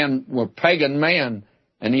those men were pagan men,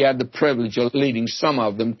 and he had the privilege of leading some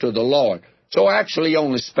of them to the Lord. So actually he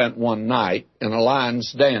only spent one night in a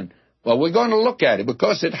lion's den. Well, we're going to look at it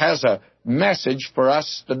because it has a message for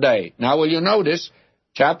us today. Now, will you notice,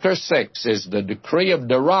 chapter 6 is the decree of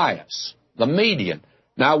Darius, the Median.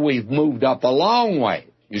 Now, we've moved up a long way.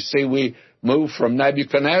 You see, we moved from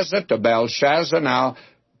Nebuchadnezzar to Belshazzar. Now,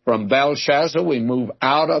 from Belshazzar, we move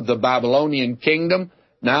out of the Babylonian kingdom,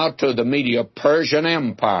 now to the Medo-Persian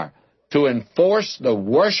Empire. to enforce the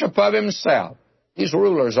worship of himself. These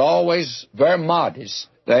rulers always very modest.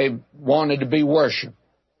 They wanted to be worshipped.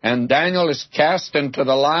 And Daniel is cast into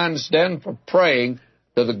the lion's den for praying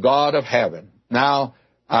to the God of heaven. Now,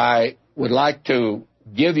 I would like to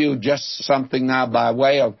give you just something now by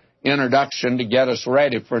way of introduction to get us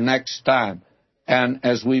ready for next time. And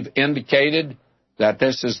as we've indicated, that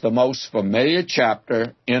this is the most familiar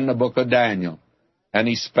chapter in the book of Daniel. And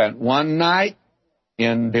he spent one night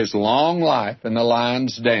in his long life in the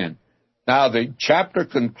lion's den. Now, the chapter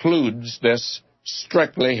concludes this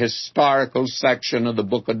strictly historical section of the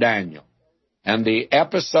book of Daniel. And the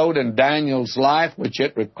episode in Daniel's life which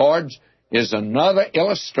it records is another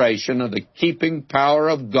illustration of the keeping power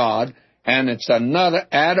of God, and it's another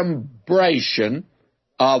adumbration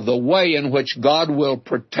of the way in which God will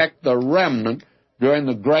protect the remnant during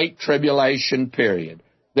the Great Tribulation period.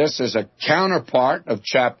 This is a counterpart of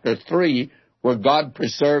chapter 3, where God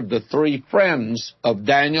preserved the three friends of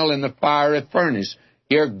Daniel in the fiery furnace.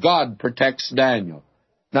 Here, God protects Daniel.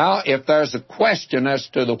 Now, if there's a question as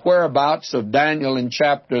to the whereabouts of Daniel in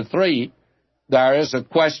chapter 3, there is a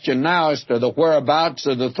question now as to the whereabouts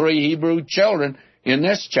of the three Hebrew children in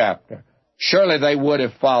this chapter. Surely they would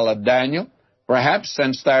have followed Daniel. Perhaps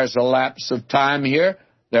since there's a lapse of time here,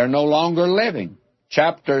 they're no longer living.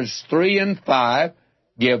 Chapters 3 and 5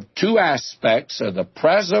 give two aspects of the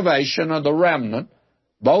preservation of the remnant,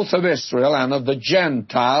 both of Israel and of the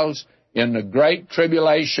Gentiles, in the Great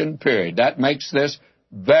Tribulation period. That makes this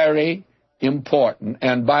very important.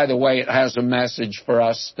 And by the way, it has a message for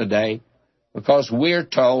us today, because we're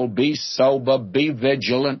told, be sober, be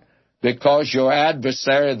vigilant, because your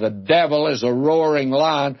adversary, the devil, is a roaring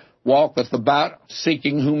lion, walketh about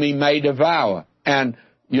seeking whom he may devour. And,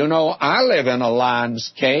 you know, I live in a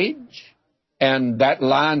lion's cage, and that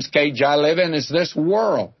lion's cage I live in is this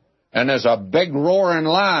world. And there's a big roaring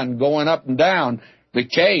lion going up and down the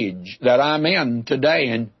cage that I'm in today,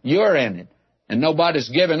 and you're in it. And nobody's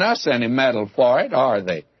giving us any medal for it, are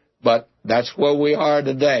they? But that's where we are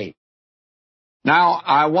today. Now,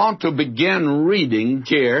 I want to begin reading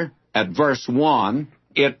here at verse 1.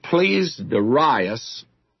 It pleased Darius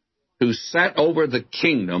to set over the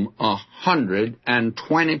kingdom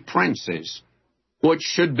 120 princes, which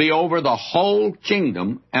should be over the whole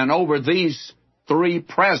kingdom, and over these three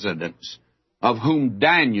presidents, of whom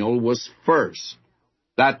Daniel was first,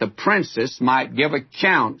 that the princes might give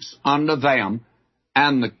accounts unto them,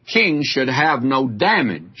 and the king should have no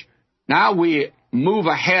damage. Now we move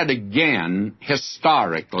ahead again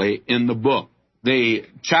historically in the book. The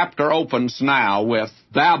chapter opens now with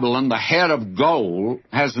Babylon, the head of gold,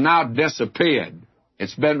 has now disappeared.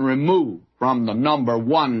 It's been removed from the number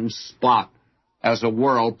one spot as a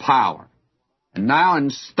world power. And now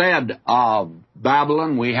instead of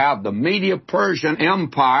Babylon, we have the Medo-Persian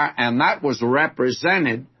Empire, and that was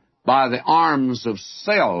represented by the arms of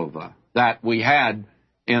silver that we had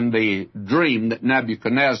in the dream that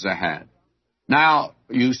Nebuchadnezzar had. Now,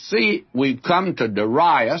 you see, we've come to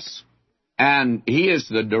Darius, and he is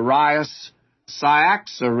the Darius.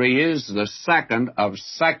 Cyaxares the second of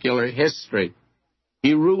secular history.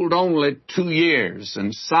 He ruled only 2 years,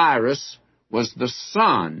 and Cyrus was the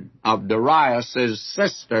son of Darius's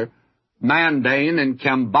sister, Mandane and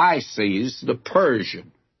Cambyses the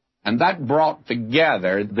Persian. And that brought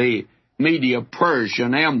together the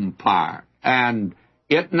Medo-Persian Empire. And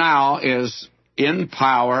it now is in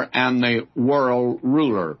power and the world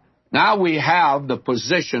ruler. Now we have the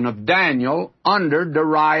position of Daniel under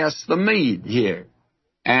Darius the Mede here.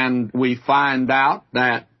 And we find out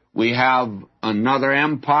that we have another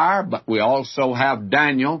empire, but we also have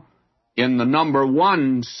Daniel in the number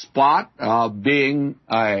one spot of being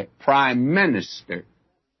a prime minister.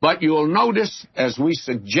 But you'll notice, as we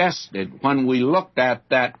suggested, when we looked at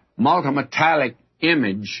that multimetallic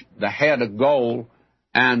image, the head of gold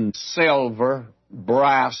and silver,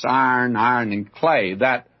 brass, iron and clay,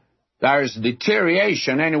 that there's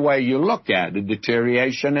deterioration any way you look at it,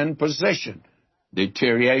 deterioration in position,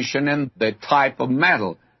 deterioration in the type of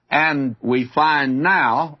metal. And we find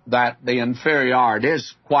now that the inferiority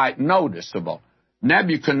is quite noticeable.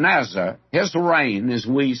 Nebuchadnezzar, his reign, as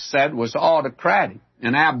we said, was autocratic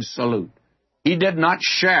and absolute. He did not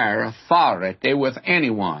share authority with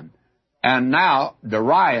anyone. And now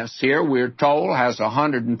Darius here, we're told, has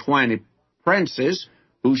 120 princes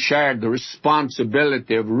who shared the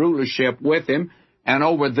responsibility of rulership with him. And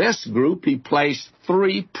over this group, he placed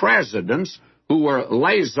 3 presidents who were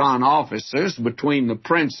liaison officers between the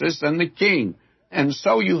princes and the king. And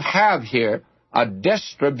so you have here a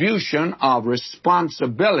distribution of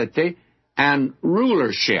responsibility and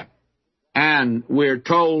rulership. And we're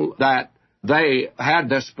told that they had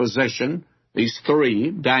this position, these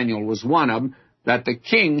three, Daniel was one of them, that the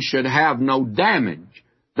king should have no damage.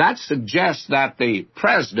 That suggests that the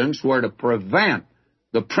presidents were to prevent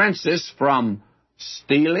the princes from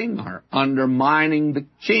stealing or undermining the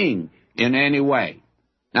king in any way.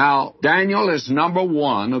 Now, Daniel is number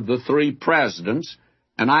one of the three presidents,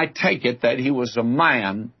 and I take it that he was a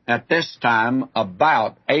man at this time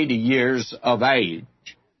about 80 years of age.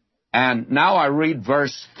 And now I read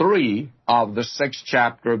verse 3 of the 6th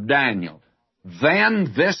chapter of Daniel.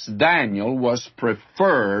 Then this Daniel was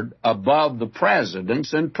preferred above the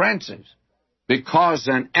presidents and princes, because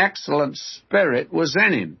an excellent spirit was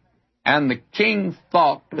in him, and the king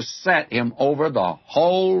thought to set him over the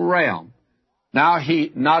whole realm. Now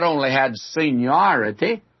he not only had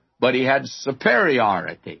seniority, but he had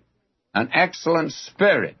superiority, an excellent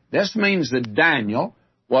spirit. This means that Daniel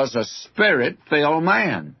was a spirit-filled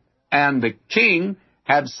man, and the king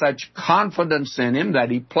had such confidence in him that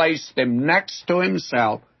he placed him next to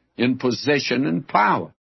himself in position and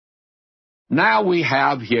power. Now we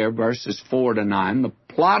have here, verses 4 to 9, the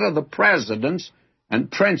plot of the presidents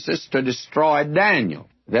and princes to destroy Daniel.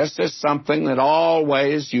 This is something that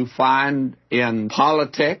always you find in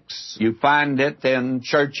politics, you find it in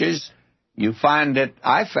churches, you find it,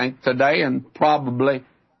 I think, today in probably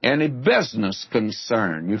any business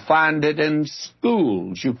concern. You find it in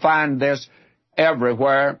schools. You find this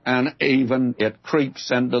everywhere, and even it creeps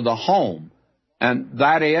into the home. And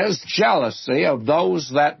that is jealousy of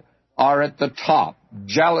those that are at the top,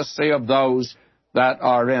 jealousy of those that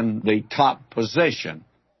are in the top position.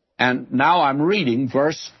 And now I'm reading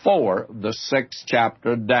verse 4 of the 6th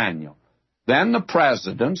chapter of Daniel. Then the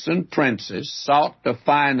presidents and princes sought to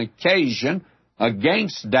find occasion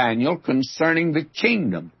against Daniel concerning the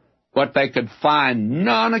kingdom, but they could find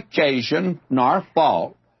none occasion nor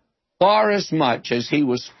fault, forasmuch as he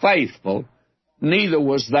was faithful, neither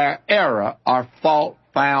was there error or fault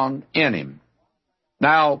found in him.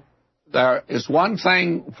 Now, there is one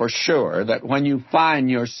thing for sure, that when you find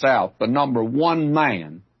yourself the number one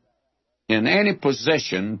man in any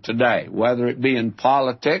position today, whether it be in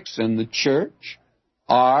politics, in the church,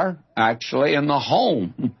 or actually in the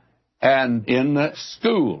home and in the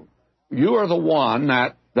school, you are the one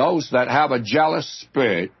that those that have a jealous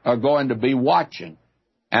spirit are going to be watching.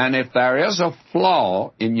 And if there is a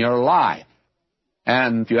flaw in your life,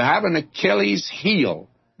 and if you have an Achilles heel,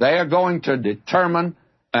 they are going to determine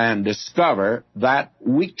and discover that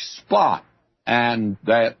weak spot, and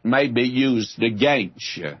that may be used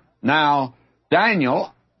against you. Now,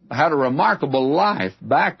 Daniel had a remarkable life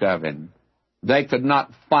back of him. They could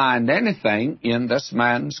not find anything in this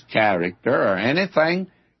man's character or anything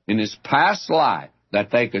in his past life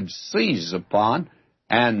that they could seize upon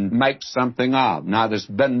and make something of. Now, there's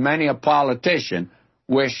been many a politician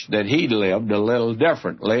wish that he lived a little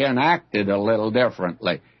differently and acted a little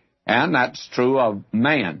differently. And that's true of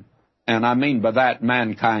man. And I mean by that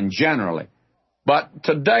mankind generally. But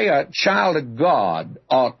today a child of God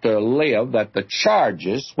ought to live that the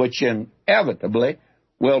charges which inevitably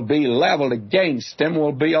will be leveled against him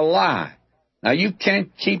will be a lie. Now, you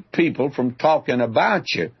can't keep people from talking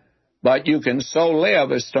about you, but you can so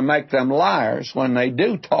live as to make them liars when they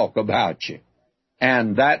do talk about you.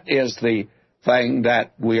 And that is the thing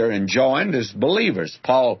that we are enjoined as believers.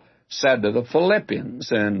 Paul said to the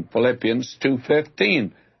Philippians in Philippians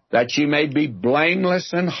 2:15, that ye may be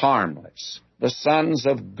blameless and harmless, the sons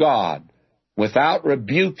of God, without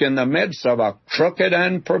rebuke in the midst of a crooked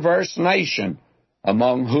and perverse nation,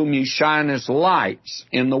 among whom ye shine as lights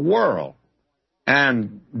in the world.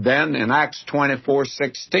 And then in Acts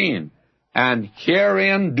 24:16, and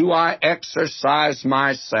herein do I exercise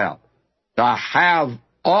myself, to have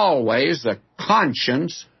always a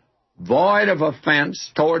conscience void of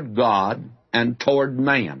offense toward God and toward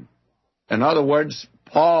man. In other words,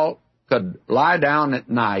 Paul could lie down at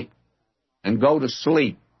night and go to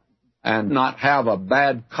sleep and not have a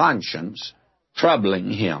bad conscience troubling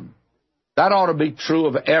him. That ought to be true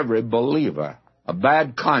of every believer, a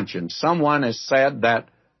bad conscience. Someone has said that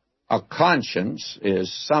a conscience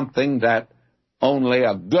is something that only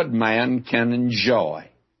a good man can enjoy,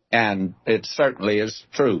 and it certainly is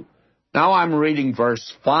true. Now I'm reading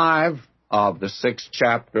verse 5 of the 6th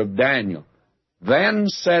chapter of Daniel. Then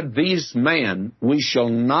said these men, we shall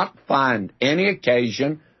not find any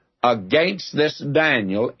occasion against this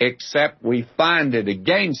Daniel, except we find it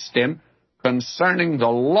against him concerning the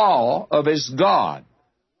law of his God.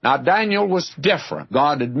 Now, Daniel was different.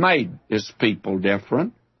 God had made his people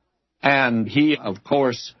different. And he, of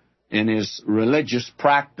course, in his religious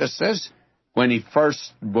practices, when he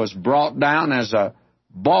first was brought down as a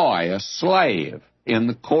boy, a slave, in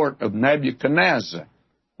the court of Nebuchadnezzar.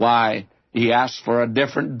 Why, he asked for a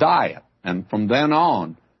different diet. And from then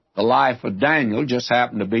on, the life of Daniel just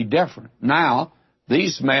happened to be different. Now,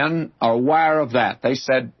 these men are aware of that. They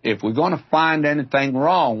said, if we're going to find anything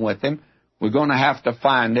wrong with him, we're going to have to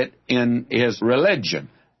find it in his religion.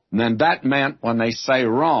 And then that meant when they say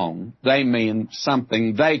wrong, they mean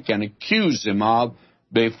something they can accuse him of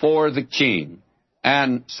before the king.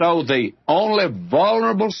 And so the only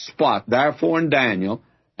vulnerable spot, therefore, in Daniel,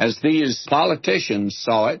 as these politicians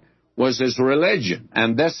saw it, was his religion.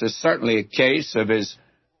 And this is certainly a case of his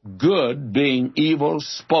good being evil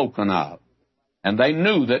spoken of. And they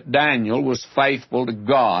knew that Daniel was faithful to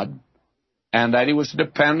God, and that he was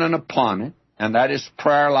dependent upon it, and that his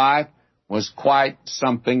prayer life was quite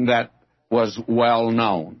something that was well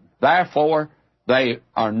known. Therefore, they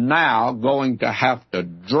are now going to have to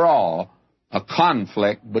draw a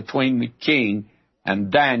conflict between the king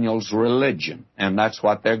and Daniel's religion, and that's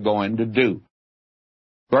what they're going to do.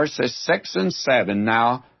 Verses 6 and 7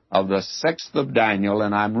 now of the 6th of Daniel,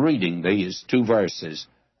 and I'm reading these two verses.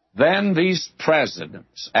 Then these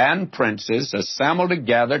presidents and princes assembled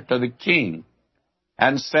together to the king,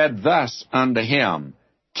 and said thus unto him,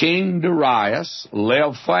 King Darius,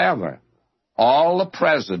 live forever. All the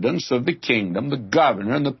presidents of the kingdom, the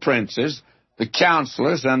governor and the princes, the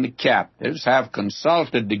counselors and the captives, have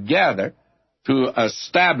consulted together to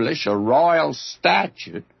establish a royal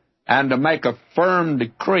statute and to make a firm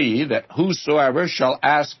decree that whosoever shall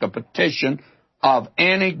ask a petition of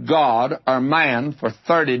any god or man for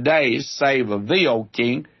 30 days, save of thee, O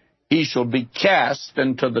king, he shall be cast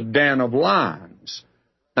into the den of lions.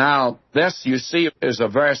 Now, this, you see, is a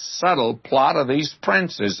very subtle plot of these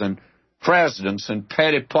princes and presidents and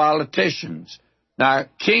petty politicians. Now,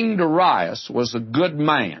 King Darius was a good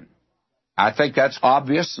man. I think that's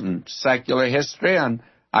obvious in secular history, and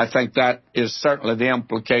I think that is certainly the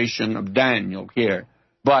implication of Daniel here.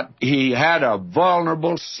 But he had a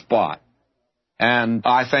vulnerable spot, and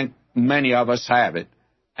I think many of us have it,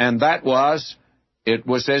 and that was, it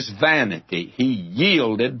was his vanity. He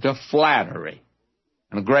yielded to flattery,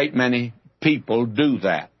 and a great many people do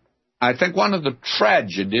that. I think one of the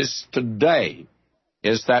tragedies today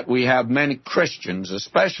is that we have many Christians,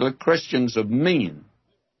 especially Christians of means,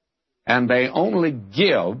 and they only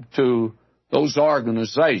give to those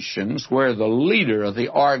organizations where the leader of the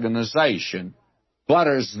organization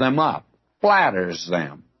butters them up, flatters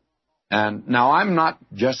them. And now I'm not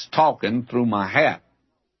just talking through my hat,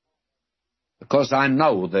 because I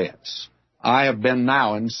know this. I have been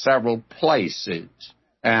now in several places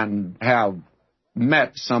and have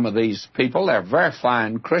met some of these people. They're very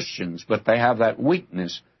fine Christians, but they have that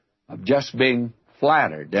weakness of just being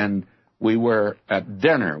flattered. And we were at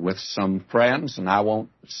dinner with some friends, and I won't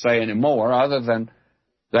say any more other than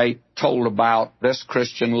they told about this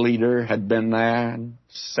Christian leader had been there and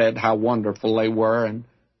said how wonderful they were, and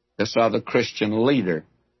this other Christian leader.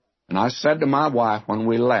 And I said to my wife when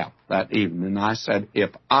we left that evening, I said,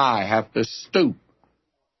 if I have to stoop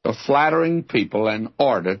to flattering people in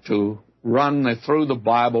order to run the Through the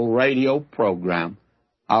Bible radio program,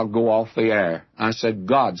 I'll go off the air. I said,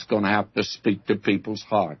 God's going to have to speak to people's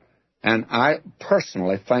heart. And I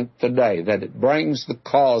personally think today that it brings the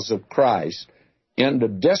cause of Christ into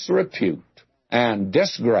disrepute and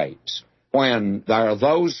disgrace when there are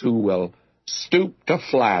those who will stoop to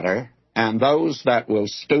flatter and those that will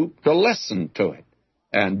stoop to listen to it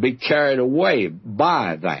and be carried away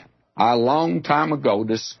by that. I, a long time ago,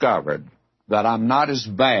 discovered that I'm not as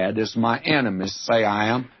bad as my enemies say I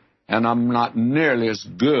am, and I'm not nearly as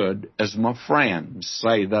good as my friends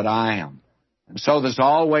say that I am. And so there's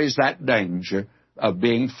always that danger of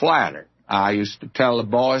being flattered. I used to tell the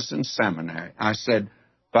boys in seminary, I said,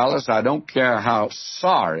 fellas, I don't care how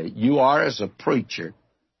sorry you are as a preacher,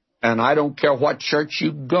 and I don't care what church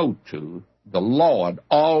you go to, the Lord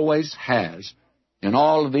always has, in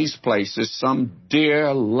all of these places, some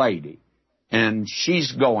dear lady, and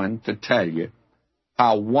she's going to tell you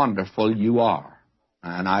how wonderful you are.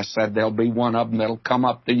 And I said there'll be one of them that'll come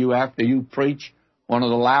up to you after you preach one of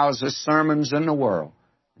the loudest sermons in the world,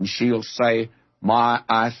 and she'll say,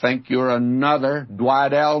 I think you're another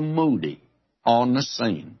Dwight L. Moody on the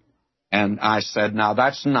scene. And I said, now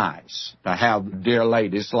that's nice to have dear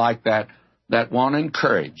ladies like that want to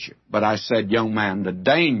encourage you. But I said, young man, the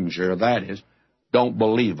danger of that is don't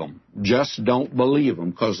believe them. Just don't believe them,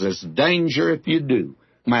 because there's danger if you do.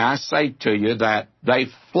 May I say to you that they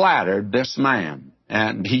flattered this man,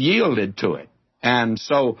 and he yielded to it. And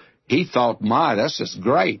so he thought, this is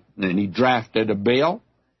great. And he drafted a bill,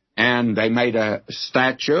 and they made a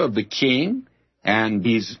statue of the king, and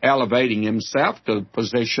he's elevating himself to the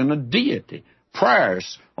position of deity.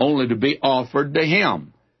 prayers only to be offered to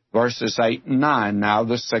him. Verses 8 and 9, now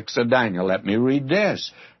the 6th of Daniel. Let me read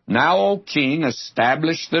this. Now, O king,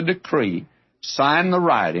 establish the decree, sign the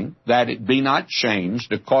writing, that it be not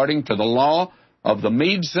changed, according to the law of the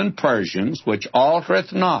Medes and Persians, which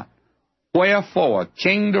altereth not. Wherefore,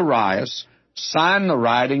 King Darius signed the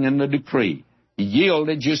writing and the decree. He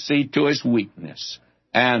yielded, you see, to his weakness.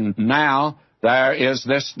 And now there is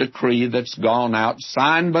this decree that's gone out,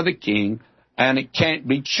 signed by the king, and it can't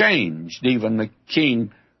be changed. Even the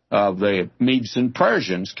king of the Medes and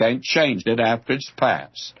Persians can't change it after it's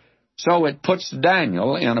passed. So it puts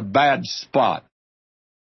Daniel in a bad spot.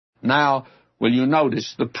 Now, will you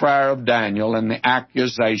notice the prayer of Daniel and the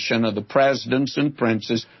accusation of the presidents and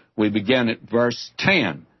princes? We begin at verse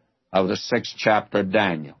 10 of the 6th chapter of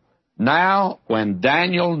Daniel. Now, when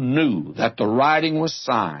Daniel knew that the writing was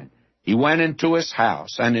signed, he went into his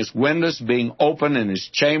house, and his windows being open in his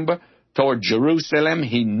chamber toward Jerusalem,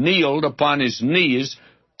 he kneeled upon his knees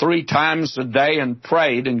 3 times a day and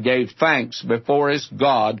prayed and gave thanks before his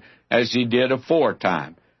God as he did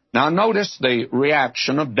aforetime. Now notice the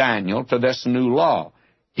reaction of Daniel to this new law.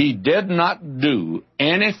 He did not do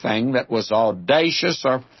anything that was audacious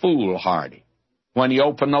or foolhardy when he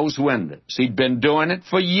opened those windows. He'd been doing it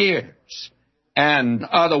for years. And in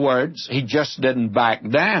other words, he just didn't back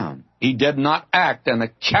down. He did not act in a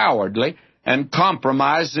cowardly and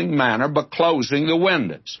compromising manner by closing the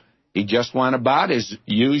windows. He just went about his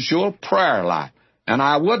usual prayer life. And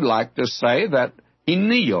I would like to say that he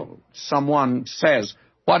kneeled. Someone says,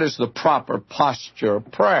 what is the proper posture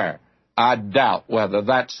of prayer? I doubt whether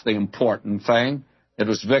that's the important thing. It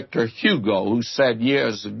was Victor Hugo who said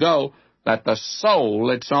years ago that the soul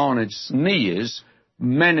is on its knees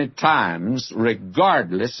many times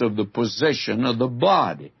regardless of the position of the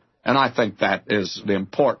body. And I think that is the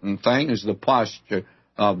important thing, is the posture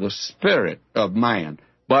of the spirit of man.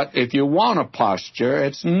 But if you want a posture,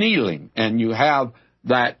 it's kneeling, and you have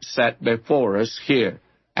that set before us here.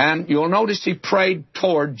 And you'll notice he prayed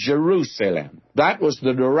toward Jerusalem. That was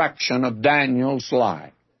the direction of Daniel's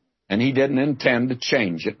life, and he didn't intend to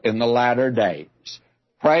change it in the latter days.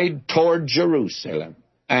 Prayed toward Jerusalem.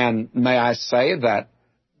 And may I say that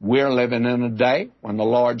we're living in a day when the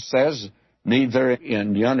Lord says, neither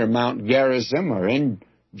in yonder Mount Gerizim or in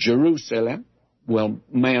Jerusalem will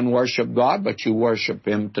man worship God, but you worship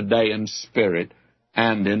him today in spirit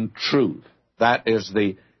and in truth. That is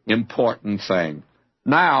the important thing.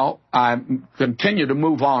 Now, I continue to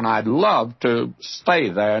move on. I'd love to stay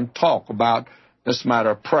there and talk about this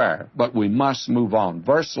matter of prayer, but we must move on.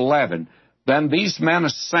 Verse 11, then these men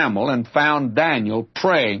assembled and found Daniel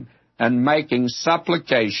praying and making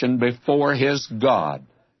supplication before his God.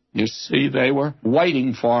 You see, they were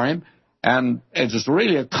waiting for him, and it was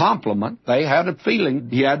really a compliment. They had a feeling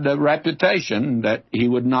he had the reputation that he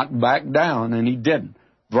would not back down, and he didn't.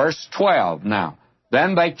 Verse 12 now.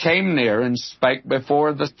 Then they came near and spake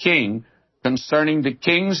before the king concerning the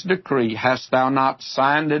king's decree. Hast thou not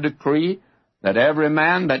signed a decree that every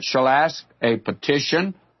man that shall ask a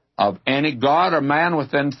petition of any god or man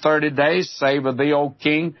within 30 days, save of thee, O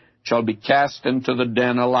king, shall be cast into the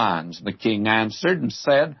den of lions? The king answered and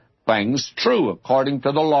said, things true, according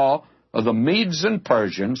to the law of the Medes and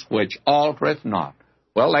Persians, which altereth not.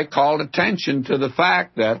 Well, they called attention to the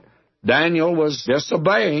fact that Daniel was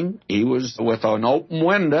disobeying. He was with an open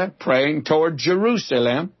window praying toward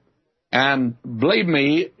Jerusalem. And believe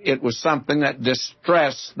me, it was something that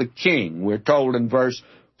distressed the king. We're told in verse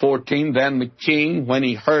 14, then the king, when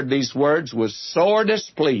he heard these words, was sore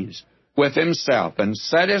displeased with himself and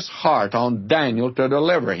set his heart on Daniel to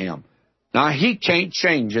deliver him. Now, he can't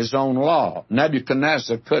change his own law.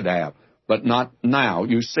 Nebuchadnezzar could have, but not now.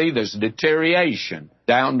 You see, there's deterioration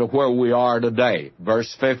down to where we are today.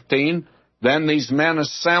 Verse 15, then these men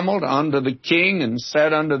assembled unto the king and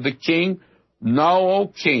said unto the king, know, O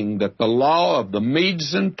king, that the law of the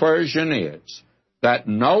Medes and Persians is, that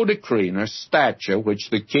no decree nor statute which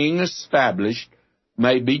the king established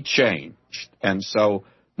may be changed. And so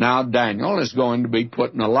now Daniel is going to be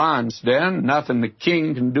put in the lion's den. Nothing the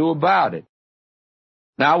king can do about it.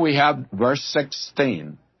 Now we have verse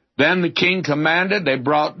 16. Then the king commanded, they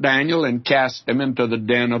brought Daniel and cast him into the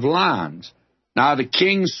den of lions. Now the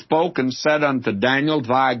king spoke and said unto Daniel,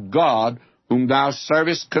 thy God, whom thou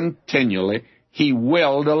servest continually, he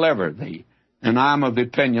will deliver thee. And I'm of the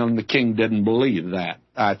opinion the king didn't believe that.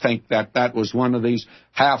 I think that was one of these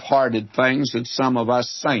half-hearted things that some of us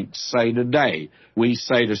saints say today. We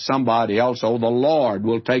say to somebody else, oh, the Lord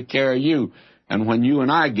will take care of you. And when you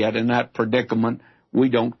and I get in that predicament, we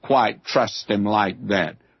don't quite trust him like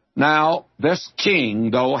that. Now, this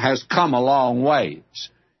king, though, has come a long ways.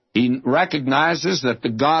 He recognizes that the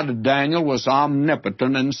God of Daniel was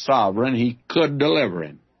omnipotent and sovereign. He could deliver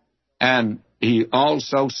him. And he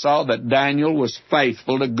also saw that Daniel was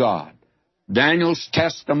faithful to God. Daniel's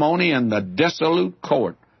testimony in the dissolute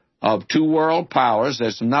court of two world powers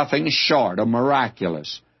is nothing short of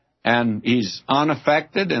miraculous. And his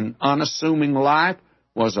unaffected and unassuming life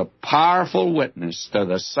was a powerful witness to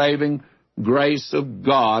the saving grace of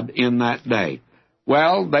God in that day.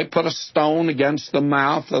 Well, they put a stone against the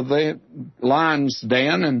mouth of the lion's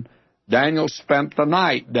den, and Daniel spent the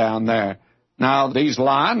night down there. Now, these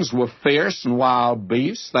lions were fierce and wild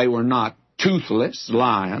beasts. They were not toothless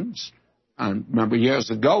lions. I remember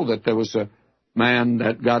years ago that there was a man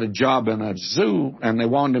that got a job in a zoo, and they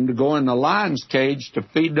wanted him to go in the lion's cage to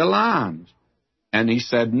feed the lions. And he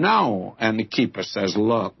said, no. And the keeper says,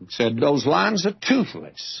 look, said, those lions are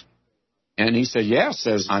toothless. And he said, yes,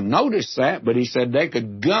 says, I noticed that, but he said they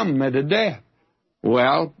could gum me to death.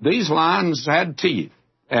 Well, these lions had teeth,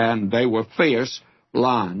 and they were fierce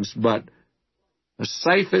lions, but the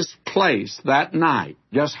safest place that night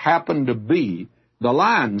just happened to be the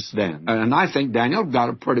lion's den. And I think Daniel got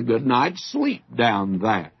a pretty good night's sleep down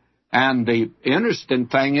there. And the interesting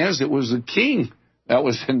thing is, it was the king that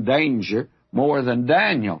was in danger more than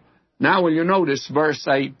Daniel. Now, will you notice verse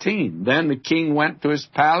 18? Then the king went to his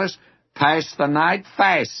palace, passed the night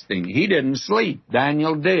fasting. He didn't sleep.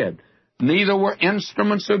 Daniel did. Neither were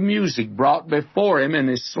instruments of music brought before him, and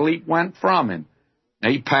his sleep went from him.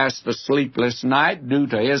 He passed a sleepless night due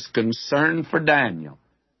to his concern for Daniel.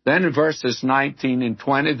 Then in verses 19 and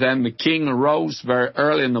 20, then the king arose very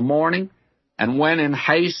early in the morning and went in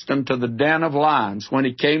haste unto the den of lions. When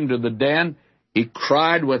he came to the den, he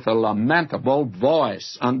cried with a lamentable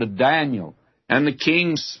voice unto Daniel. And the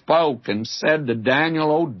king spoke and said to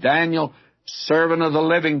Daniel, O Daniel, servant of the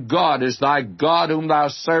living God, is thy God whom thou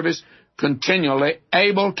servest continually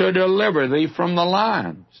able to deliver thee from the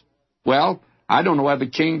lions? Well, I don't know whether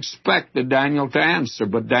the king expected Daniel to answer,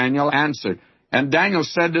 but Daniel answered. And Daniel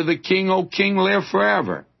said to the king, O king, live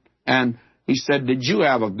forever. And he said, did you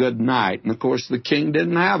have a good night? And of course the king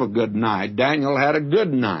didn't have a good night. Daniel had a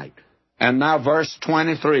good night. And now verse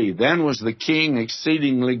 23, then was the king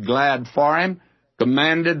exceedingly glad for him,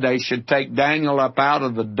 commanded they should take Daniel up out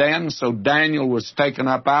of the den. So Daniel was taken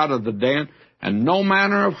up out of the den, and no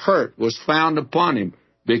manner of hurt was found upon him,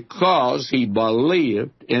 because he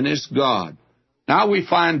believed in his God. Now we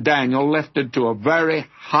find Daniel lifted to a very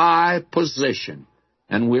high position,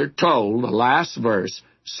 and we're told, the last verse,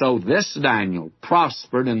 so this Daniel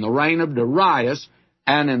prospered in the reign of Darius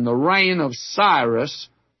and in the reign of Cyrus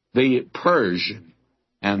the Persian.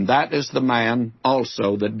 And that is the man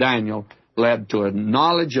also that Daniel led to a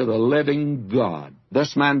knowledge of the living God.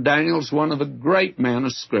 This man Daniel is one of the great men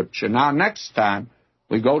of Scripture. Now, next time,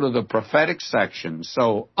 we go to the prophetic section.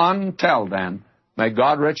 So until then, may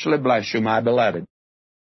God richly bless you, my beloved.